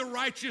I am the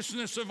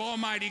righteousness of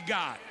Almighty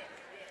God.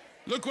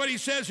 Look what he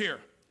says here.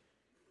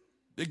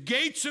 The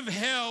gates of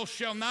hell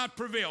shall not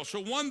prevail.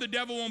 So one, the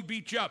devil won't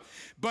beat you up.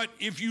 But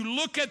if you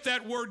look at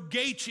that word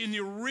gates in the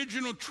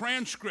original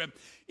transcript,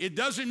 it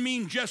doesn't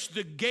mean just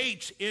the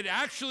gates. It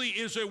actually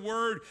is a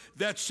word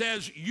that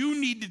says you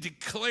need to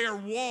declare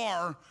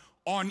war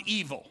on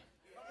evil.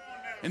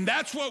 And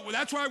that's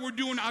why we're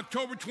doing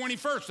October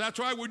 21st. That's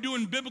why we're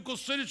doing biblical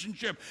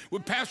citizenship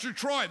with Pastor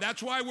Troy.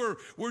 That's why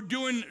we're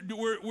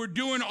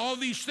doing all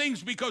these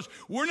things, because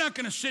we're not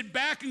going to sit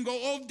back and go,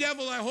 oh,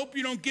 devil, I hope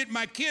you don't get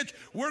my kids.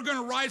 We're going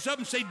to rise up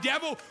and say,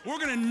 devil, we're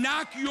going to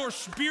knock your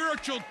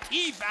spiritual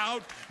teeth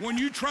out when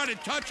you try to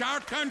touch our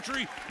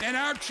country and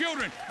our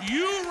children.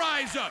 You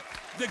rise up.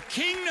 The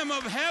kingdom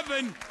of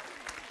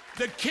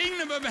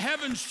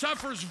heaven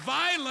suffers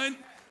violent,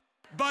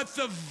 but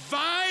the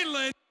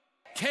violent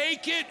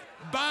take it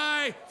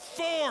by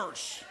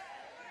force.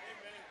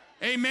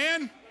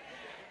 Amen?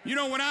 You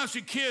know, when I was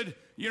a kid,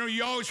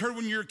 you always heard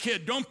when you're a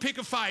kid, don't pick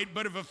a fight,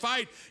 but if a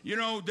fight,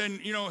 then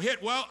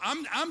hit. Well,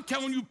 I'm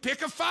telling you,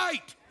 pick a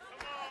fight.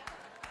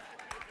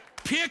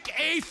 Pick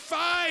a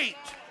fight.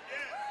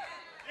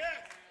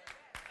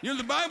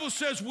 The Bible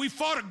says we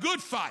fought a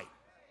good fight.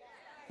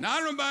 Now, I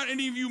don't know about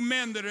any of you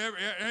men that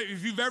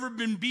if you've ever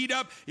been beat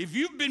up. If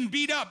you've been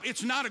beat up,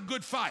 it's not a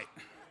good fight.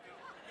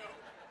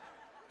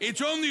 It's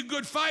only a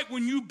good fight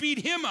when you beat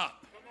him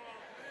up.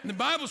 And the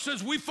Bible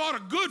says we fought a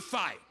good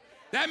fight.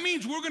 That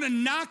means we're going to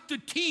knock the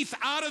teeth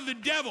out of the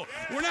devil.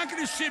 We're not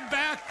going to sit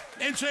back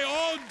and say,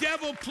 oh,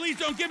 devil, please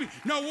don't get me.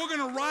 No, we're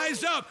going to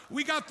rise up.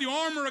 We got the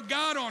armor of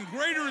God on.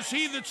 Greater is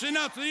he that's in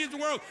us than he is in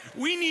the world.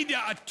 We need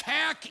to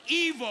attack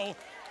evil.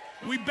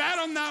 We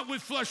battle not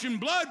with flesh and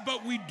blood,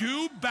 but we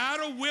do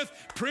battle with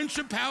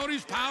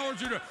principalities, powers.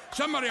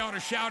 Somebody ought to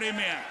shout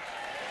amen.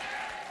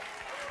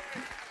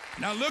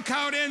 Now look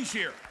how it ends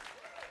here.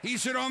 He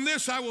said, on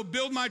this I will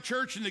build my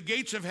church, and the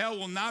gates of hell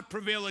will not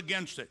prevail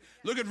against it.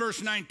 Look at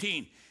verse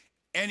 19.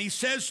 And he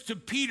says to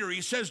Peter,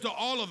 he says to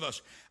all of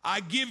us,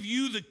 I give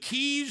you the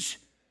keys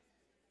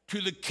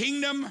to the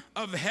kingdom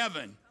of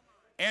heaven,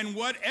 and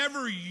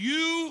whatever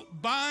you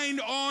bind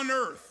on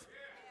earth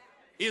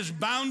is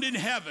bound in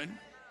heaven,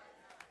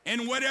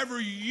 and whatever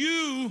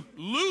you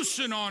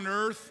loosen on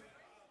earth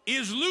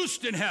is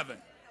loosed in heaven.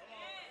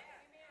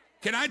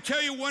 Can I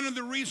tell you one of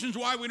the reasons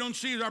why we don't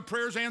see our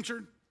prayers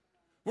answered?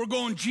 We're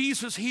going,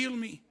 Jesus, heal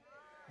me.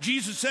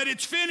 Jesus said,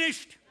 it's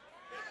finished.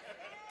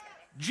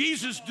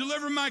 Jesus,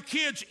 deliver my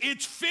kids.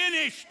 It's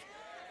finished.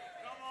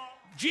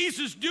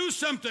 Jesus, do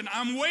something.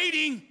 I'm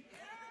waiting.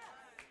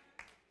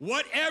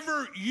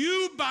 Whatever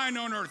you bind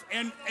on earth.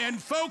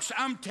 And folks,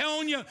 I'm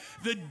telling you,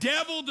 the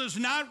devil does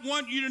not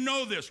want you to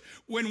know this.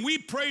 When we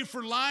prayed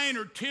for Lion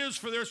or Tiz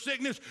for their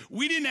sickness,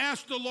 we didn't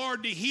ask the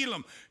Lord to heal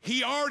them.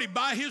 He already,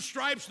 by his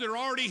stripes, they're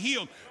already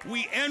healed.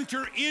 We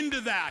enter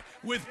into that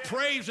with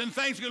praise and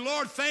thanksgiving.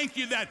 Lord, thank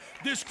you that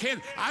this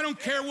can't, I don't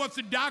care what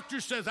the doctor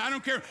says. I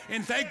don't care.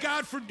 And thank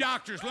God for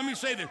doctors. Let me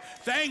say this.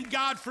 Thank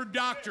God for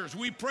doctors.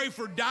 We pray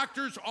for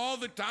doctors all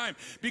the time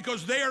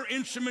because they are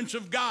instruments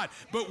of God.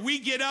 But we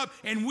get up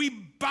and we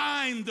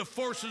bind the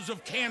forces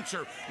of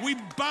cancer. We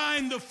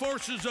bind the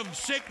forces of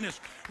sickness.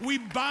 We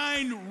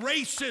bind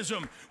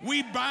racism.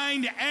 We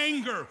bind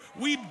anger.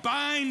 We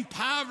bind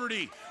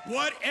poverty.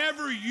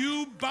 Whatever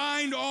you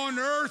bind on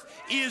earth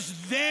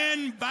is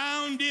then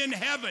bound in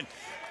heaven.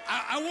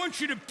 I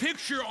want you to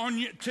picture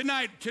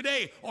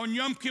today on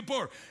Yom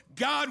Kippur,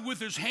 God with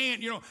his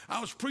hand.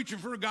 I was preaching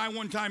for a guy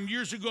one time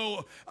years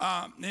ago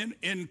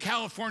in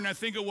California, I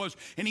think it was,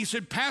 and he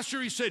said,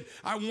 Pastor, he said,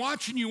 I'm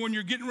watching you when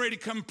you're getting ready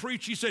to come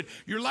preach. He said,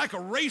 you're like a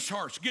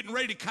racehorse getting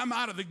ready to come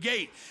out of the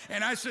gate.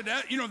 And I said,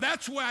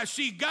 that's why I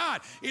see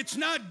God. It's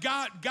not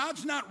God.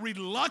 God's not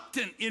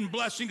reluctant in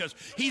blessing us.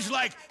 He's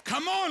like,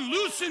 come on,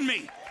 loosen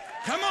me.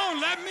 Come on,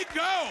 let me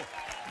go.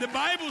 The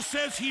Bible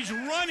says he's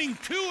running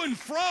to and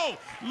fro,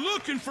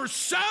 looking for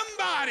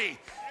somebody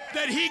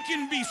that he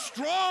can be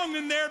strong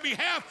in their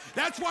behalf.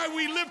 That's why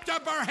we lift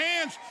up our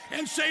hands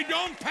and say,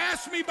 don't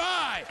pass me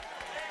by.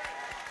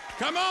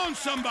 Come on,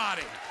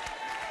 somebody.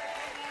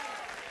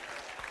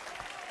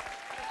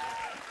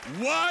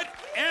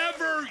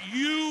 Whatever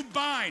you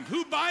bind.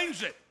 Who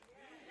binds it?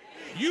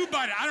 You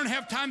bind it. I don't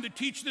have time to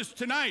teach this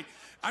tonight.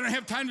 I don't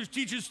have time to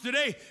teach this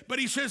today. But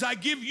he says, I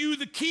give you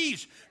the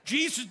keys.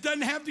 Jesus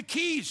doesn't have the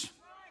keys.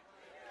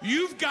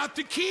 You've got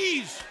the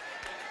keys.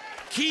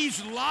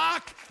 Keys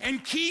lock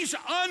and keys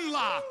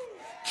unlock.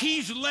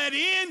 Keys let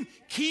in,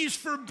 keys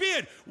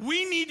forbid.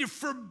 We need to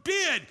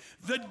forbid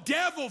the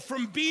devil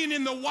from being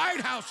in the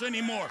White House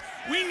anymore.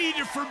 We need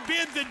to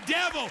forbid the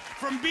devil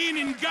from being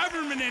in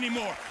government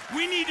anymore.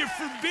 We need to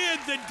forbid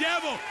the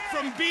devil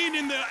from being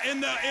in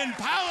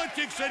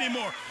politics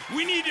anymore.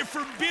 We need to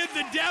forbid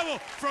the devil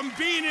from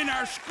being in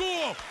our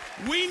school.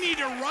 We need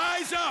to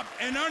rise up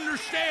and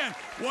understand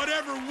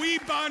whatever we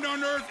bind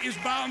on earth is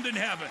bound in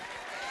heaven.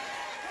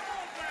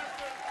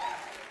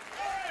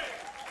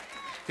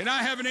 Can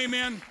I have an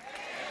amen?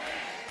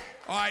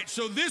 All right,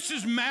 so this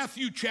is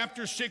Matthew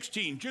chapter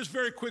 16. Just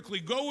very quickly,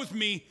 go with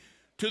me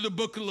to the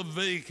book of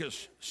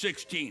Leviticus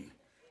 16.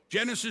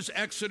 Genesis,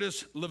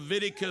 Exodus,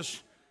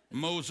 Leviticus,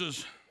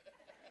 Moses.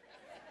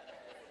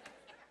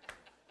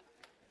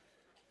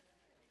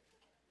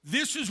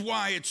 This is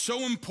why it's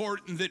so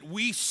important that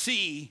we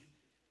see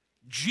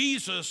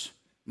Jesus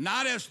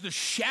not as the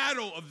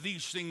shadow of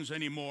these things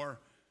anymore,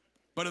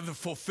 but of the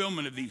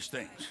fulfillment of these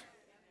things.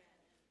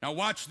 Now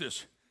watch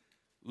this.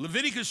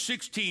 Leviticus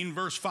 16,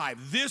 verse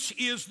 5. This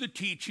is the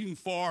teaching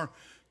for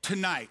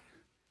tonight.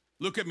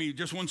 Look at me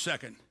just 1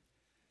 second.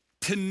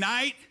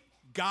 Tonight,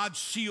 God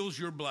seals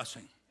your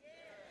blessing.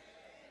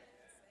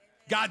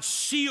 God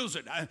seals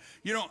it.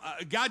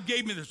 God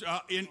gave me this.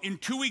 In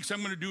 2 weeks, I'm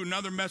going to do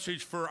another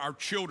message for our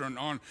children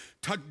on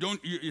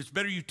it's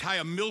better you tie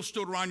a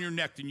millstone around your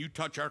neck than you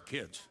touch our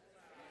kids.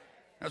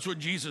 That's what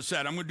Jesus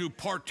said. I'm going to do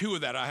part 2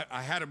 of that.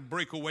 I had to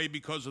break away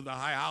because of the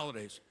high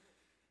holidays.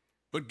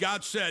 But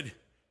God said,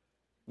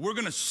 we're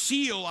going to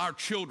seal our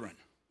children.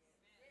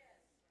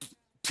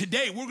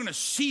 Today, we're going to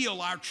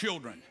seal our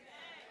children.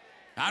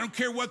 I don't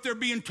care what they're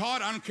being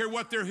taught. I don't care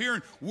what they're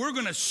hearing. We're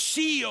going to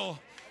seal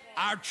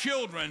our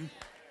children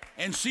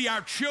and see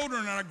our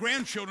children and our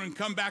grandchildren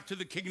come back to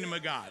the kingdom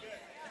of God.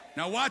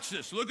 Now watch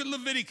this. Look at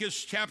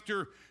Leviticus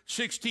chapter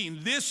 16.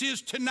 This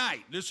is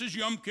tonight. This is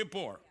Yom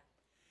Kippur.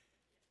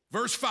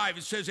 Verse 5,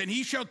 it says, and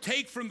he shall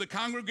take from the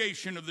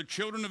congregation of the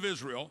children of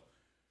Israel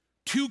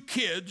 2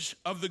 kids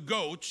of the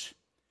goats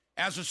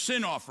as a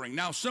sin offering.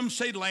 Now, some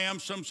say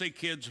lambs, some say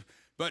kids,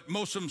 but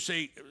most of them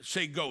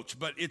say goats,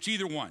 but it's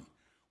either one.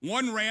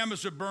 1 ram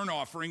as a burnt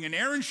offering, and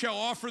Aaron shall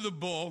offer the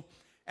bull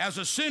as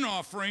a sin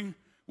offering,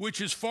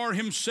 which is for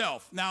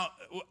himself. Now,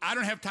 I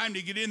don't have time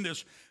to get in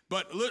this,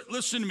 but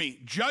listen to me.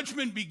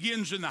 Judgment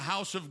begins in the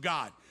house of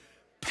God.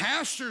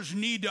 Pastors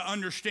need to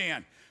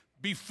understand,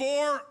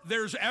 before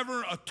there's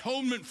ever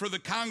atonement for the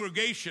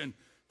congregation,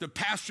 the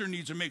pastor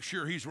needs to make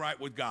sure he's right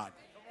with God.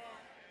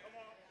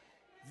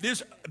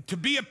 To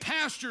be a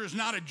pastor is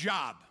not a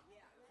job.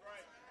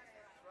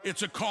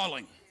 It's a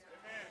calling.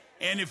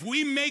 And if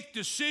we make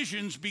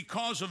decisions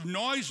because of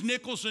noise,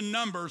 nickels, and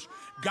numbers,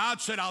 God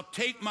said, I'll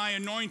take my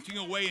anointing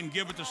away and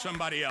give it to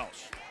somebody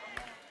else.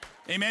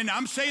 Amen.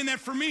 I'm saying that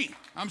for me.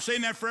 I'm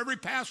saying that for every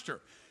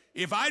pastor.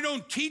 If I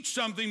don't teach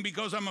something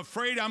because I'm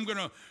afraid I'm going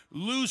to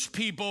lose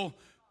people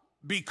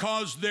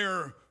because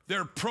they're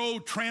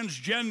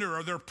pro-transgender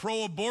or they're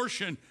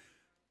pro-abortion,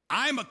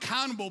 I'm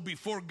accountable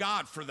before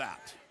God for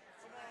that.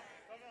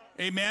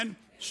 Amen.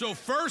 So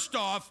first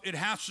off, it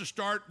has to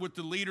start with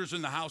the leaders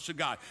in the house of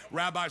God,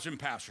 rabbis and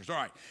pastors. All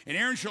right. And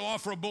Aaron shall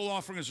offer a bull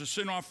offering as a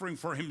sin offering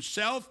for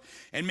himself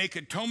and make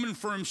atonement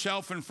for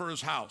himself and for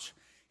his house.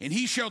 And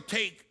he shall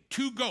take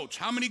 2 goats.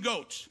 How many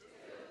goats?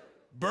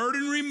 2.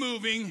 Burden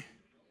removing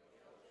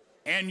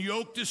and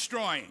yoke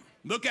destroying.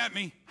 Look at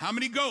me. How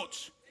many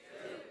goats?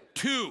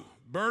 2.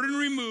 Burden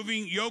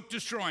removing, yoke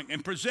destroying.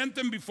 And present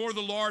them before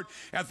the Lord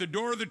at the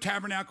door of the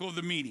tabernacle of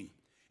the meeting.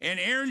 And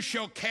Aaron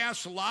shall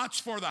cast lots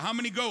for the how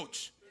many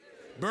goats?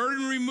 2.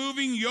 Burden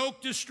removing,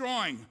 yoke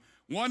destroying.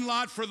 1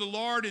 lot for the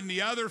Lord and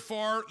the other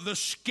for the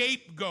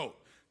scapegoat.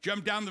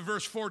 Jump down to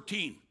verse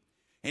 14.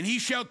 And he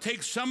shall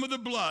take some of the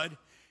blood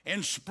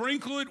and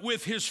sprinkle it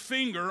with his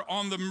finger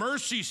on the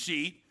mercy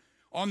seat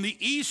on the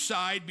east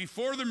side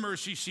before the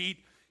mercy seat.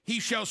 He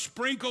shall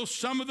sprinkle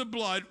some of the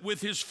blood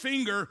with his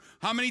finger.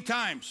 How many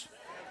times?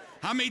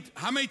 7.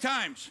 How many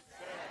times?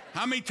 7.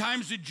 How many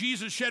times did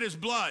Jesus shed his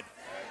blood?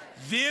 7.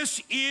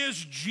 This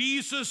is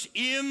Jesus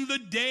in the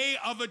day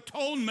of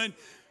atonement,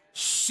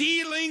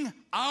 sealing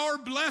our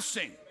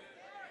blessing.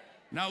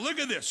 Now look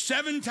at this,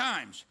 7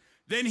 times.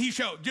 Then he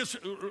shall, just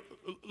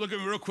look at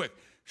me real quick,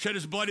 shed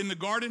his blood in the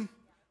garden,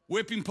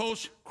 whipping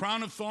post,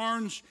 crown of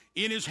thorns,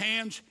 in his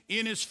hands,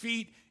 in his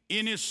feet,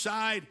 in his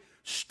side,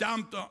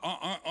 stomped,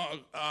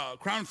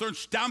 crown of thorns,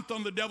 stomped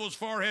on the devil's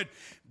forehead,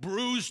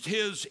 bruised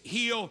his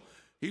heel.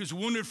 He was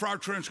wounded for our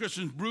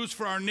transgressions, bruised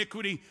for our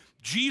iniquity.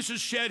 Jesus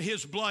shed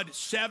his blood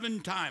 7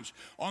 times.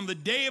 On the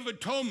Day of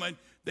Atonement,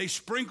 they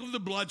sprinkled the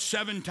blood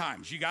 7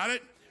 times. You got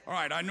it? All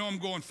right, I know I'm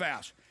going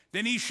fast.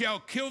 Then he shall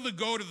kill the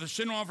goat of the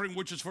sin offering,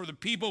 which is for the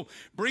people,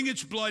 bring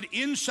its blood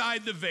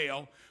inside the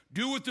veil,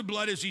 do with the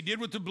blood as he did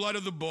with the blood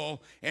of the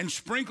bull, and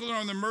sprinkle it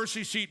on the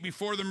mercy seat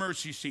before the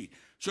mercy seat.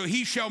 So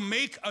he shall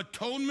make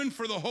atonement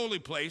for the holy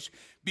place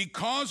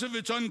because of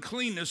its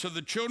uncleanness of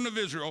the children of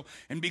Israel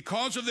and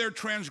because of their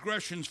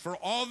transgressions for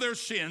all their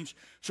sins.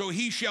 So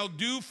he shall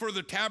do for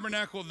the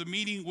tabernacle of the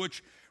meeting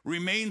which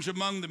remains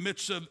among the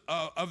midst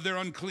of their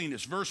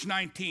uncleanness. Verse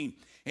 19,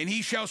 and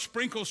he shall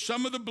sprinkle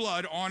some of the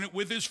blood on it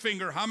with his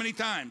finger. How many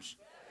times?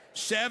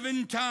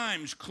 7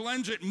 times,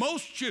 cleanse it.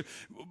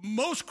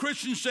 Most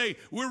Christians say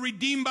we're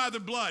redeemed by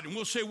the blood. And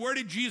we'll say, where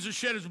did Jesus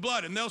shed his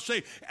blood? And they'll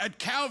say, at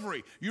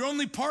Calvary. You're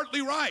only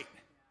partly right.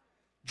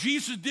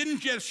 Jesus didn't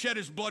just shed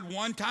his blood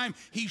 1 time.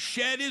 He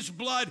shed his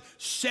blood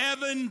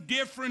 7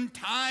 different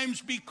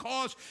times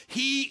because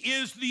he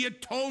is the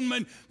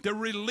atonement to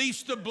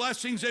release the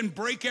blessings and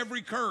break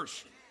every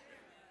curse.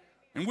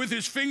 And with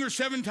his finger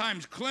 7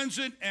 times, cleanse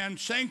it and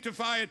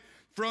sanctify it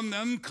from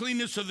the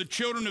uncleanness of the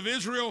children of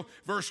Israel.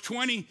 Verse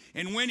 20,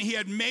 and when he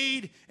had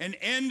made an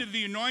end of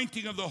the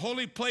anointing of the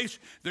holy place,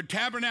 the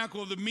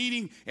tabernacle of the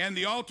meeting, and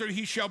the altar,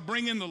 he shall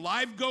bring in the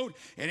live goat,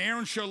 and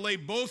Aaron shall lay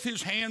both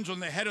his hands on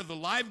the head of the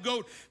live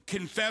goat,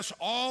 confess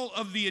all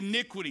of the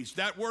iniquities.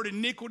 That word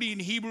iniquity in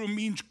Hebrew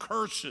means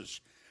curses.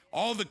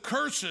 All the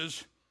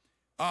curses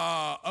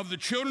of the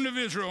children of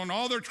Israel and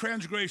all their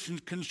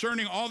transgressions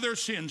concerning all their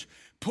sins,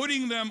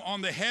 putting them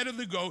on the head of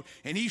the goat,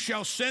 and he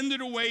shall send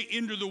it away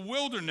into the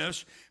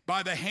wilderness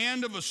by the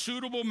hand of a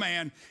suitable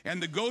man,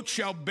 and the goat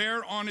shall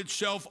bear on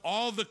itself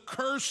all the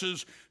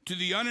curses to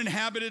the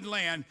uninhabited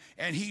land,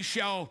 and he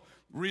shall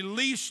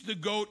release the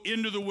goat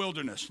into the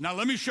wilderness. Now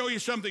let me show you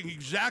something,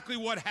 exactly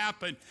what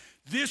happened.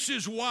 This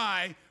is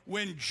why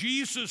when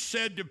Jesus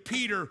said to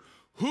Peter,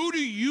 "Who do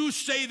you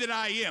say that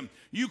I am?"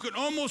 You could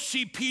almost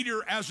see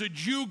Peter as a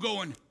Jew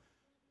going,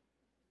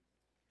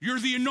 "You're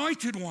the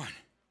anointed one."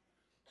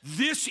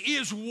 This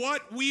is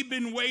what we've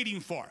been waiting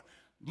for.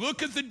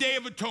 Look at the Day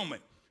of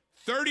Atonement.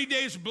 30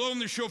 days blowing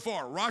the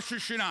shofar, Rosh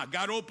Hashanah,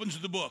 God opens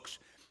the books.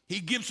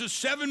 He gives us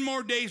 7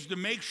 more days to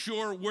make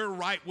sure we're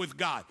right with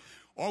God.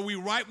 Are we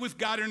right with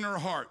God in our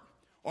heart?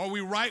 Are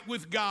we right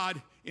with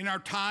God in our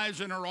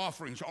tithes and our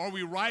offerings? Are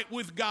we right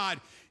with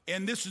God?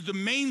 And this is the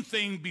main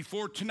thing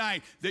before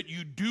tonight, that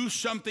you do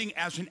something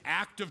as an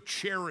act of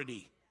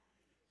charity.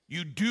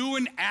 You do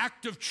an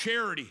act of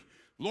charity.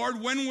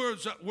 Lord, when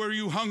were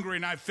you hungry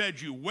and I fed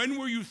you? When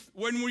were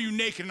you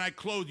naked and I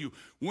clothed you?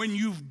 When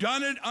you've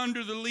done it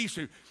under the least.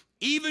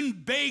 Even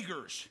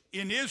beggars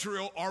in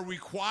Israel are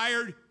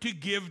required to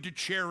give to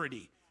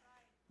charity.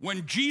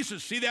 When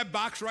Jesus, see that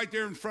box right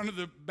there in front of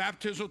the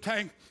baptismal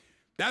tank?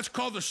 That's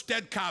called the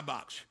Stedka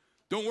box.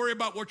 Don't worry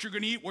about what you're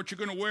going to eat, what you're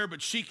going to wear,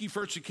 but seek ye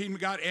first the kingdom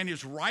of God and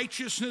his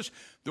righteousness.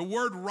 The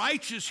word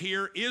righteous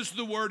here is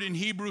the word in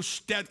Hebrew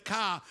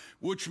Stedka,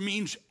 which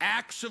means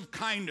acts of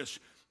kindness.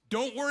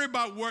 Don't worry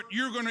about what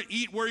you're going to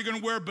eat, where you're going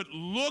to wear, but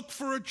look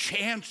for a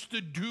chance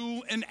to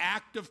do an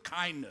act of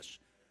kindness.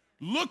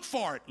 Look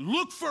for it,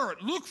 look for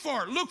it, look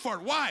for it, look for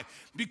it. Why?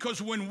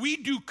 Because when we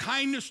do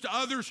kindness to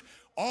others,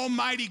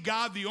 Almighty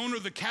God, the owner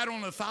of the cattle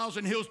on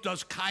 1,000 hills,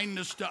 does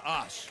kindness to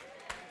us.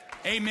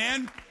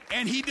 Amen?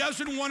 And he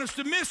doesn't want us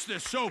to miss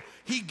this. So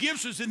he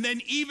gives us, and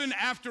then even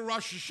after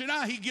Rosh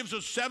Hashanah, he gives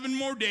us 7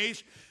 more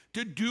days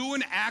to do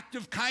an act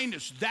of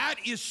kindness. That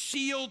is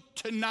sealed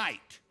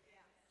tonight.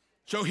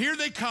 So here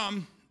they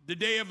come, the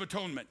Day of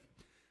Atonement.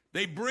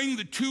 They bring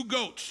the 2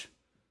 goats,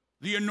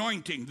 the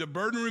anointing, the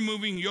burden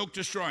removing, yoke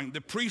destroying.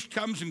 The priest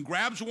comes and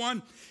grabs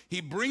one.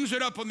 He brings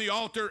it up on the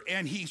altar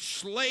and he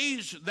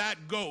slays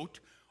that goat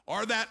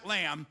or that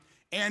lamb.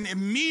 And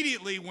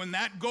immediately when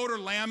that goat or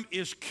lamb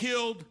is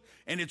killed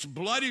and its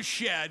blood is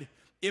shed,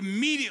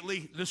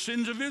 immediately the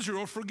sins of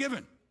Israel are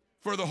forgiven.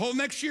 For the whole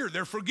next year,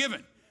 they're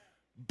forgiven.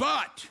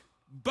 But,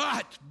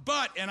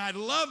 and I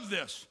love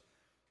this,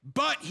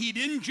 but he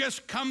didn't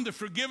just come to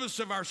forgive us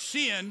of our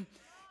sin.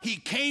 He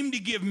came to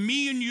give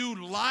me and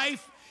you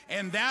life,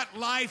 and that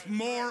life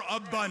more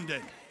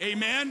abundant.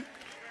 Amen?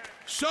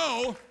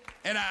 So,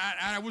 and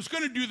I was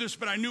going to do this,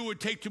 but I knew it would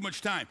take too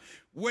much time.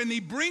 When he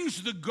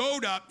brings the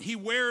goat up, he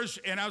wears,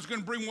 and I was going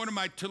to bring one of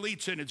my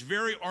tallits in. It's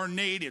very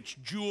ornate. It's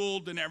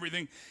jeweled and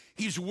everything.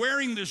 He's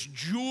wearing this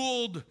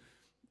jeweled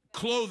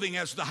clothing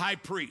as the high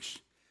priest.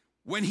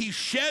 When he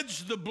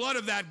sheds the blood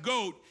of that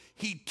goat,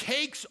 he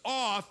takes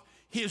off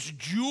his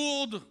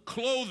jeweled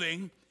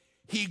clothing.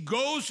 He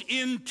goes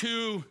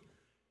into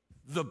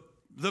the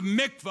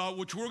mikvah,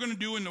 which we're going to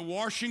do in the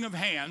washing of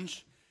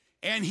hands,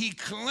 and he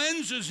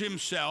cleanses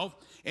himself,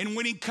 and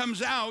when he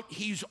comes out,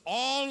 he's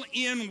all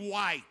in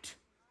white,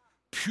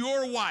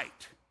 pure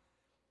white.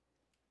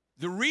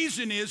 The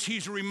reason is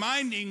he's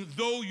reminding,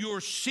 though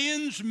your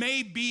sins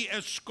may be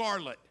as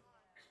scarlet.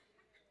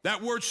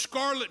 That word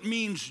scarlet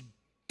means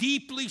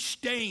deeply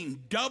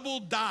stained, double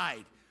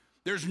dyed.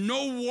 There's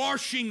no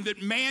washing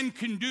that man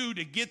can do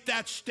to get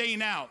that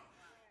stain out.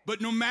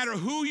 But no matter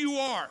who you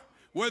are,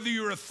 whether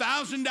you're a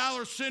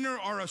 $1,000 sinner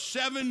or a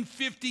 $750,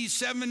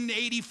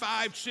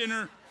 $785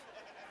 sinner,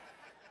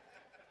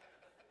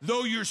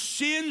 though your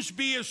sins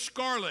be as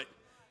scarlet,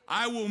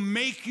 I will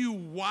make you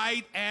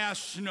white as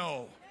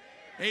snow.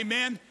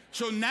 Amen?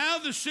 So now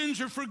the sins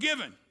are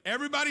forgiven.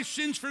 Everybody's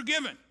sins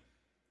forgiven.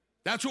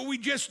 That's what we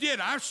just did.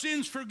 Our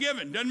sins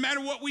forgiven. Doesn't matter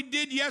what we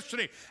did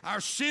yesterday.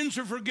 Our sins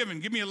are forgiven.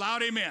 Give me a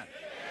loud amen. Amen.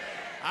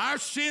 Our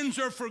sins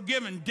are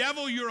forgiven.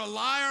 Devil, you're a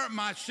liar.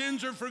 My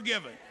sins are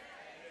forgiven.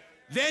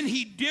 Then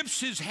he dips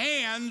his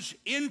hands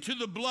into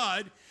the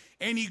blood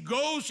and he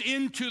goes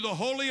into the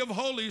Holy of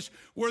Holies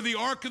where the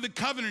Ark of the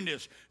Covenant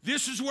is.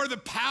 This is where the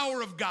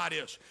power of God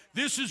is.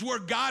 This is where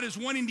God is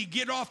wanting to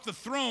get off the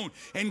throne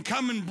and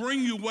come and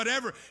bring you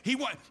whatever.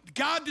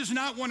 God does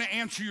not want to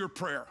answer your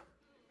prayer.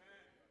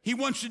 He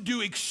wants to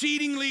do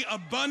exceedingly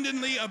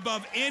abundantly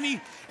above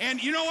any,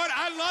 and you know what?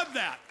 I love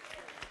that.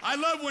 I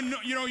love when,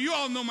 you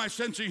all know my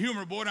sense of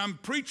humor, boy. I'm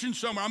preaching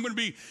somewhere. I'm going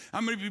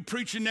to be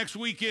preaching next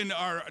week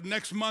or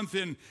next month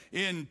in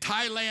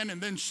Thailand, and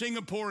then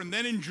Singapore, and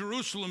then in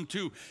Jerusalem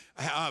to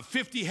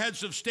 50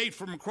 heads of state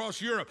from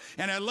across Europe.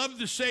 And I love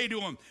to say to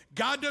them,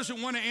 God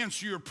doesn't want to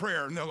answer your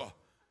prayer. And they'll go,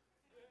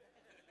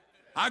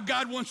 our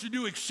God wants to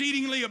do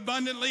exceedingly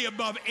abundantly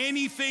above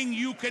anything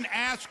you can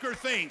ask or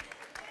think.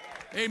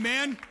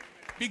 Amen?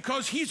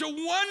 Because he's a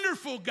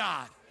wonderful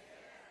God.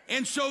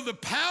 And so the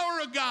power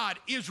of God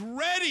is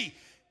ready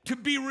to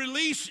be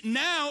released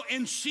now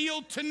and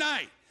sealed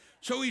tonight.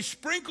 So he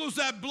sprinkles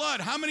that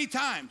blood. How many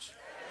times?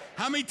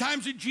 How many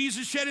times did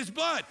Jesus shed his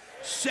blood?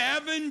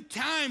 7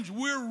 times.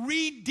 We're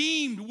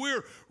redeemed.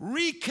 We're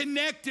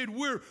reconnected.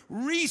 We're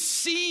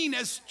re-seen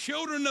as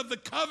children of the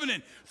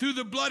covenant through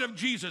the blood of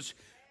Jesus.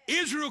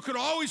 Israel could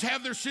always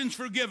have their sins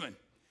forgiven,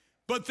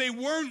 but they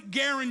weren't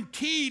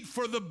guaranteed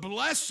for the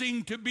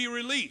blessing to be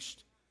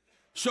released.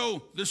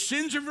 So the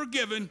sins are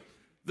forgiven.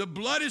 The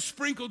blood is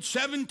sprinkled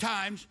 7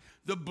 times.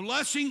 The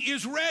blessing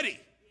is ready.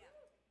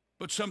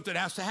 But something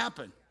has to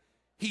happen.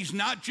 He's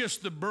not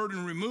just the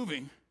burden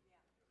removing.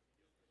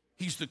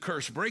 He's the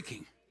curse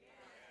breaking.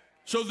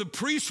 So the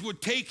priest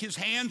would take his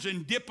hands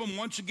and dip them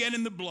once again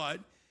in the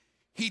blood.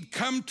 He'd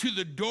come to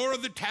the door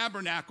of the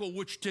tabernacle,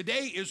 which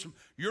today is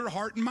your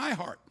heart and my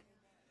heart.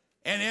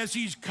 And as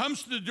he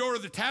comes to the door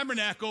of the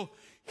tabernacle,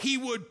 he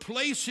would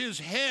place his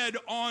head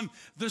on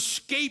the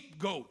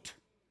scapegoat.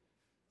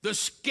 The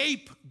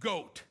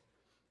scapegoat.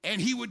 And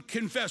he would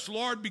confess,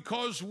 Lord,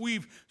 because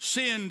we've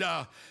sinned,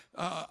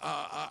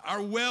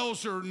 our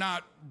wells are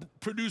not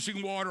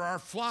producing water, our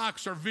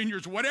flocks, our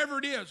vineyards, whatever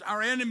it is,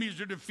 our enemies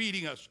are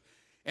defeating us.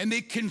 And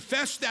they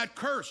confess that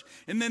curse.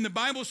 And then the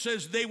Bible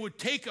says they would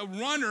take a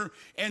runner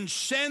and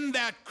send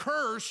that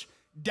curse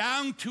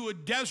down to a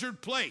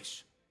desert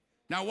place.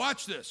 Now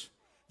watch this.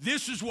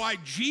 This is why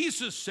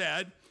Jesus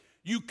said,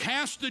 you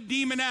cast the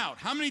demon out.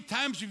 How many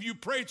times have you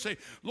prayed, say,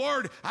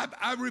 Lord,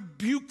 I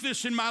rebuke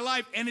this in my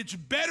life, and it's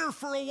better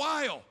for a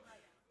while,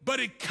 but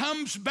it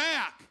comes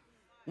back.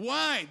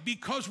 Why?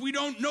 Because we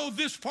don't know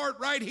this part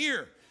right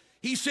here.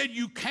 He said,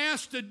 you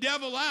cast the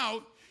devil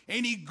out,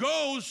 and he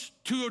goes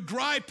to a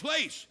dry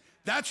place.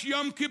 That's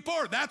Yom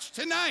Kippur. That's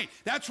tonight.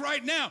 That's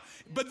right now.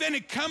 But then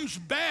it comes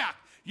back.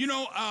 You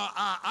know,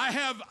 I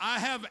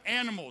have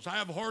animals. I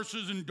have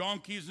horses and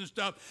donkeys and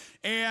stuff,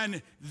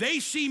 and they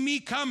see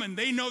me coming.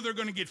 They know they're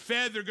going to get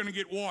fed. They're going to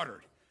get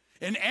watered.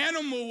 An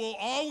animal will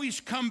always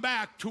come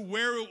back to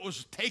where it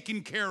was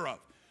taken care of.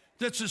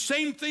 That's the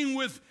same thing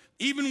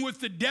even with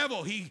the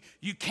devil.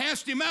 You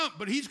cast him out,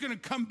 but he's going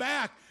to come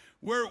back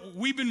where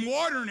we've been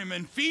watering him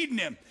and feeding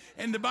him.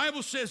 And the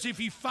Bible says if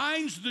he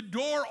finds the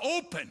door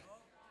open,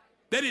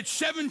 that it's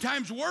 7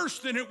 times worse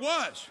than it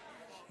was.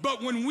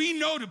 But when we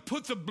know to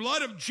put the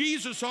blood of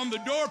Jesus on the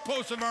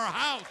doorpost of our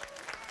house,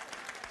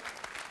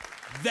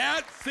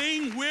 that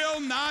thing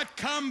will not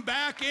come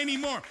back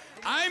anymore.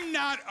 I'm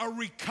not a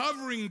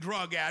recovering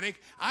drug addict.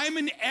 I'm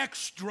an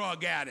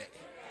ex-drug addict.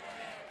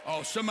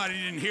 Oh, somebody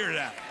didn't hear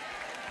that.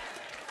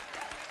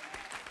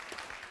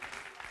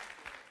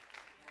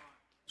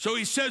 So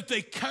he says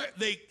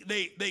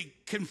they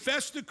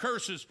confess the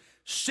curses,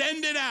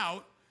 send it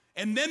out,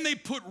 and then they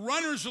put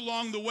runners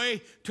along the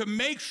way to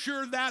make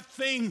sure that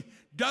thing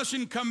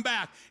doesn't come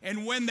back.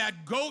 And when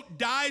that goat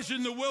dies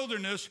in the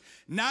wilderness,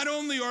 not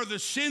only are the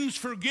sins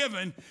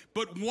forgiven,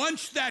 but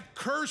once that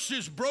curse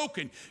is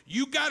broken,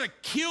 you got to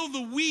kill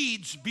the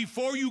weeds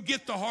before you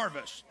get the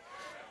harvest.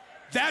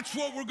 That's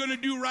what we're going to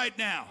do right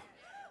now.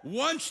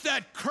 Once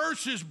that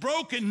curse is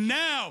broken,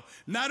 now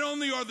not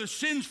only are the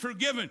sins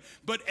forgiven,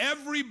 but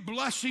every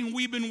blessing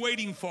we've been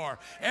waiting for,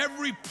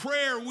 every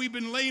prayer we've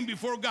been laying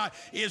before God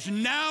is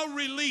now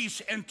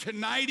released, and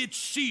tonight it's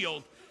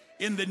sealed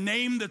in the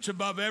name that's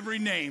above every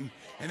name,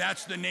 and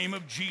that's the name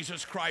of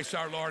Jesus Christ,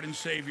 our Lord and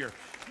Savior.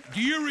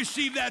 Do you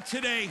receive that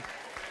today?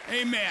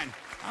 Amen.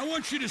 I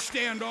want you to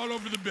stand all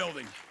over the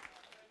building.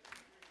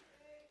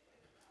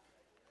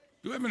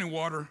 Do I have any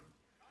water?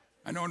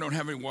 I know I don't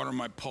have any water in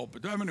my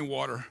pulpit. Do I have any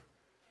water?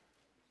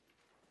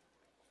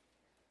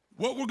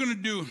 What we're going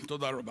to do,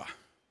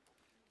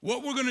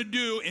 what we're going to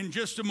do in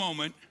just a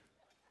moment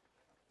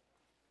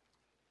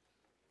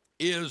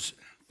is,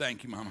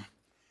 thank you, Mama,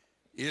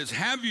 is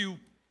have you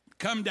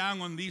come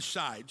down on these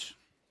sides,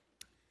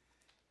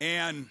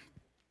 and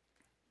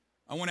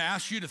I want to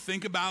ask you to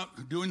think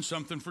about doing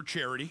something for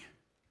charity,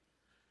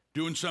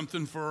 doing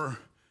something for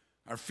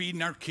our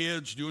feeding our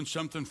kids, doing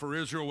something for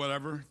Israel,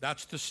 whatever.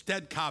 That's the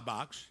Stedka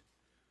box.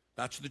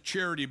 That's the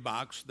charity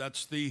box.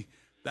 That's the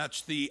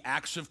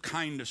acts of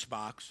kindness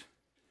box.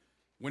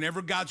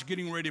 Whenever God's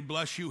getting ready to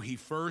bless you, he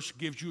first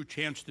gives you a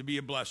chance to be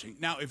a blessing.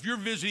 Now, if you're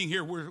visiting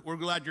here, we're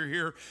glad you're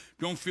here.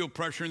 Don't feel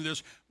pressure in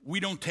this. We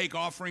don't take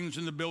offerings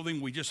in the building.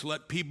 We just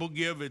let people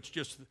give. It's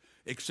just,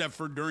 except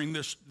for during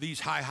these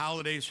high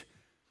holidays.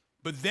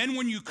 But then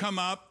when you come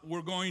up,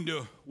 we're going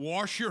to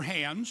wash your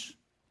hands,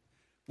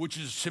 which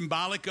is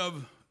symbolic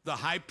of the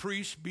high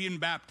priest being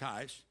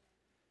baptized.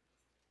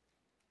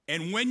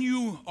 And when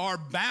you are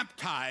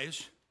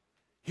baptized,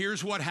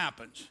 here's what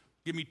happens.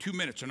 Give me 2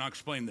 minutes and I'll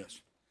explain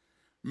this.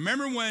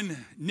 Remember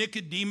when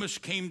Nicodemus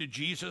came to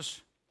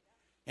Jesus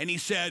and he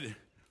said,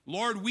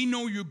 Lord, we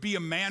know you be a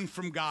man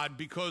from God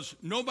because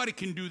nobody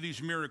can do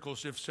these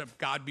miracles except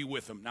God be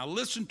with them. Now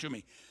listen to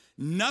me.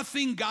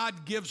 Nothing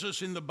God gives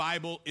us in the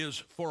Bible is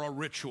for a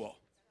ritual.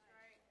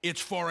 It's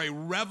for a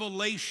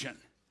revelation.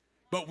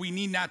 But we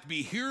need not to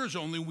be hearers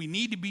only. We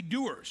need to be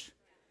doers.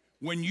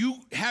 When you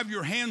have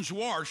your hands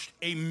washed,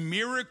 a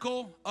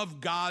miracle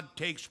of God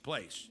takes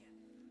place.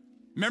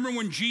 Remember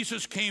when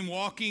Jesus came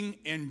walking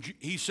and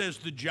he says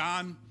to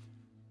John,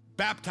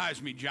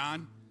 baptize me,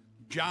 John.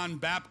 John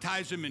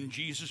baptized him and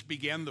Jesus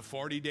began the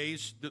 40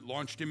 days that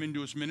launched him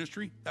into his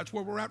ministry. That's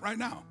where we're at right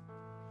now.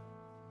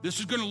 This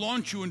is going to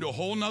launch you into a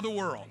whole nother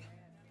world.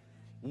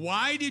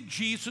 Why did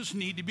Jesus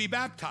need to be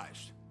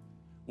baptized?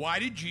 Why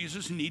did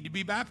Jesus need to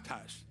be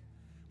baptized?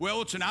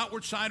 Well, it's an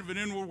outward sign of an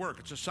inward work.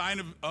 It's a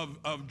sign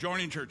of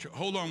joining church.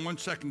 Hold on one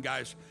second,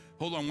 guys.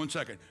 Hold on one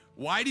second.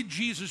 Why did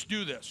Jesus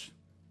do this?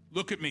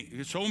 Look at me.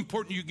 It's so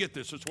important you get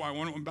this. That's why I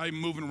want everybody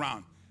moving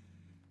around.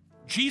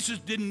 Jesus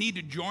didn't need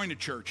to join a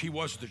church. He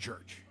was the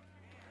church.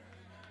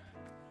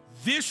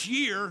 This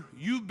year,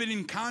 you've been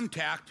in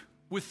contact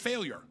with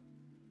failure.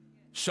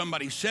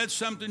 Somebody said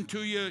something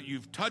to you.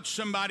 You've touched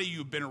somebody.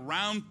 You've been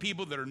around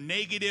people that are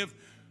negative.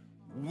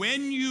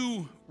 When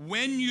you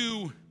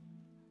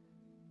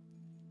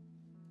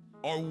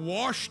are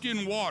washed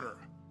in water,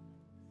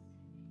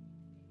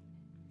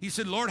 he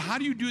said, Lord, how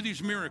do you do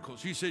these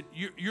miracles? He said,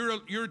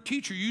 you're a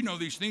teacher. You know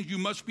these things. You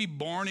must be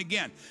born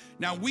again.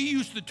 Now, we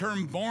use the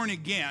term born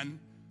again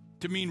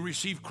to mean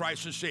receive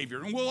Christ as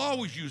Savior. And we'll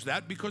always use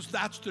that because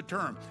that's the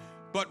term.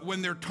 But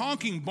when they're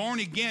talking, born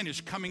again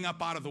is coming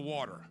up out of the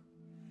water.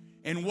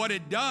 And what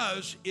it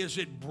does is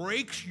it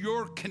breaks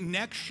your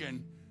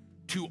connection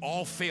to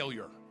all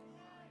failure.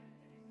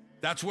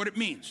 That's what it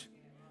means.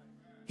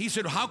 He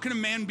said, how can a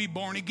man be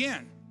born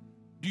again?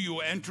 Do you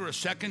enter a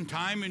second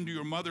time into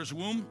your mother's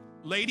womb?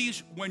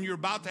 Ladies, when you're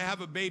about to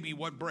have a baby,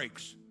 what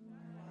breaks?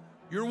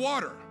 Your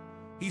water.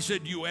 He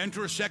said, you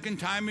enter a second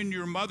time into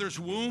your mother's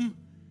womb.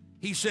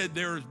 He said,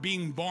 there's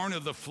being born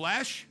of the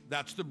flesh.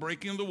 That's the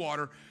breaking of the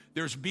water.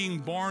 There's being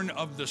born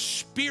of the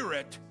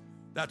spirit.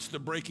 That's the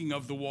breaking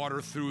of the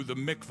water through the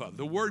mikvah.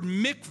 The word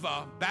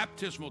mikvah,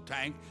 baptismal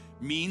tank,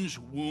 means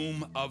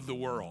womb of the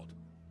world.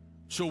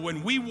 So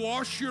when we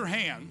wash your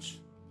hands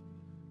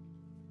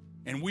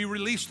and we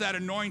release that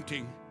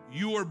anointing,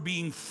 you are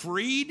being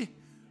freed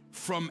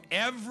from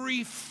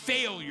every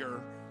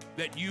failure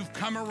that you've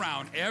come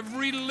around,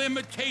 every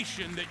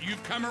limitation that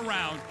you've come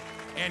around,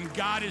 and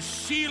God is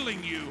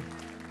sealing you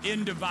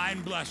in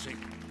divine blessing.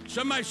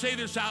 Somebody say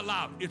this out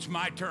loud. It's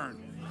my turn.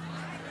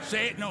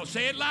 Say it. No,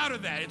 say it louder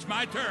than that. It's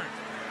my turn.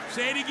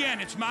 Say it again.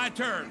 It's my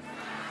turn.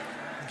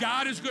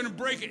 God is going to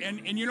break it.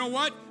 And you know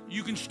what?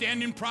 You can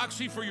stand in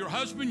proxy for your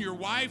husband, your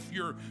wife,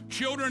 your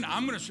children.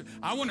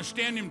 I want to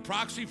stand in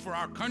proxy for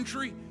our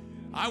country.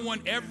 I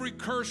want every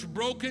curse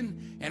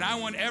broken, and I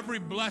want every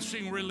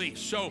blessing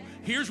released. So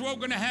here's what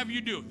we're going to have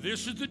you do.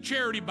 This is the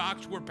charity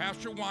box where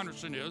Pastor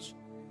Wanderson is.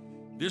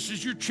 This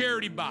is your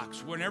charity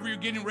box. Whenever you're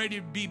getting ready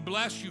to be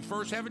blessed, you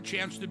first have a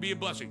chance to be a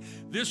blessing.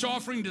 This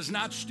offering does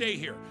not stay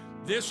here.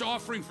 This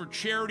offering for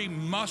charity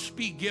must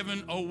be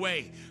given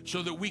away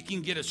so that we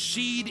can get a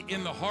seed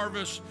in the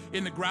harvest,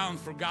 in the ground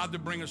for God to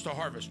bring us to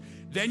harvest.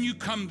 Then you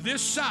come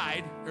this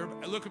side,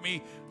 look at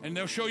me, and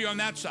they'll show you on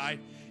that side,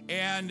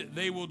 and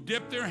they will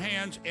dip their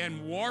hands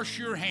and wash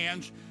your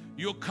hands.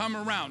 You'll come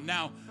around.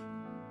 Now,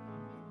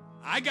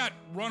 I got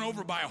run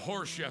over by a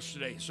horse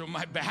yesterday, so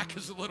my back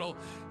is a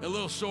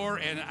little sore,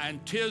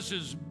 and Tiz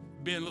has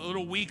been a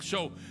little weak,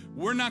 so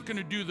we're not going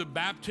to do the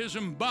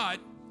baptism, but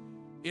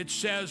it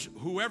says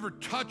whoever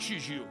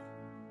touches you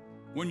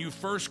when you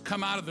first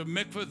come out of the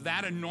mikvah,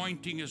 that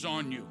anointing is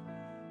on you.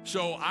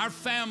 So our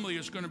family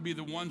is going to be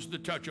the ones to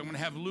touch. I'm going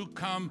to have Luke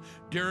come,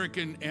 Derek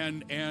and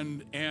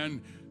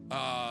Kenny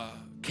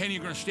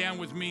are going to stand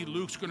with me.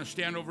 Luke's going to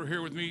stand over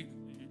here with me,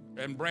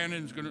 and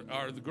Brandon's going to,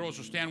 or the girls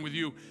will stand with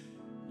you.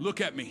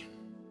 Look at me.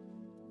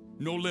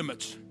 No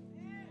limits.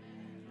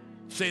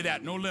 Say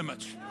that. No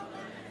limits.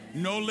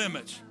 No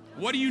limits.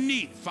 What do you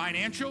need?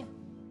 Financial?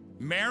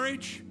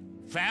 Marriage?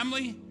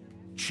 Family?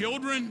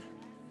 Children?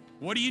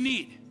 What do you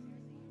need?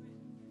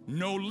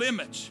 No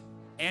limits.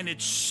 And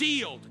it's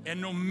sealed.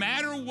 And no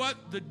matter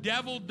what the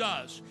devil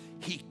does,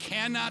 he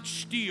cannot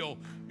steal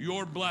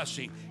your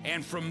blessing.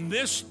 And from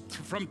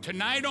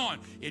tonight on,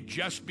 it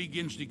just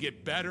begins to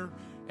get better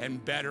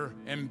and better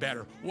and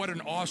better. What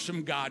an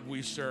awesome God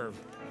we serve.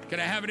 Can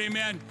I have an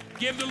amen?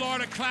 Give the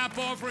Lord a clap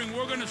offering.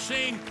 We're going to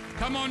sing.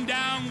 Come on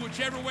down,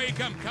 whichever way you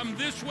come. Come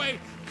this way,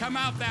 come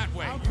out that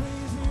way.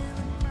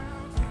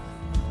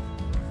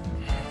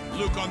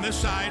 Luke on this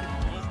side.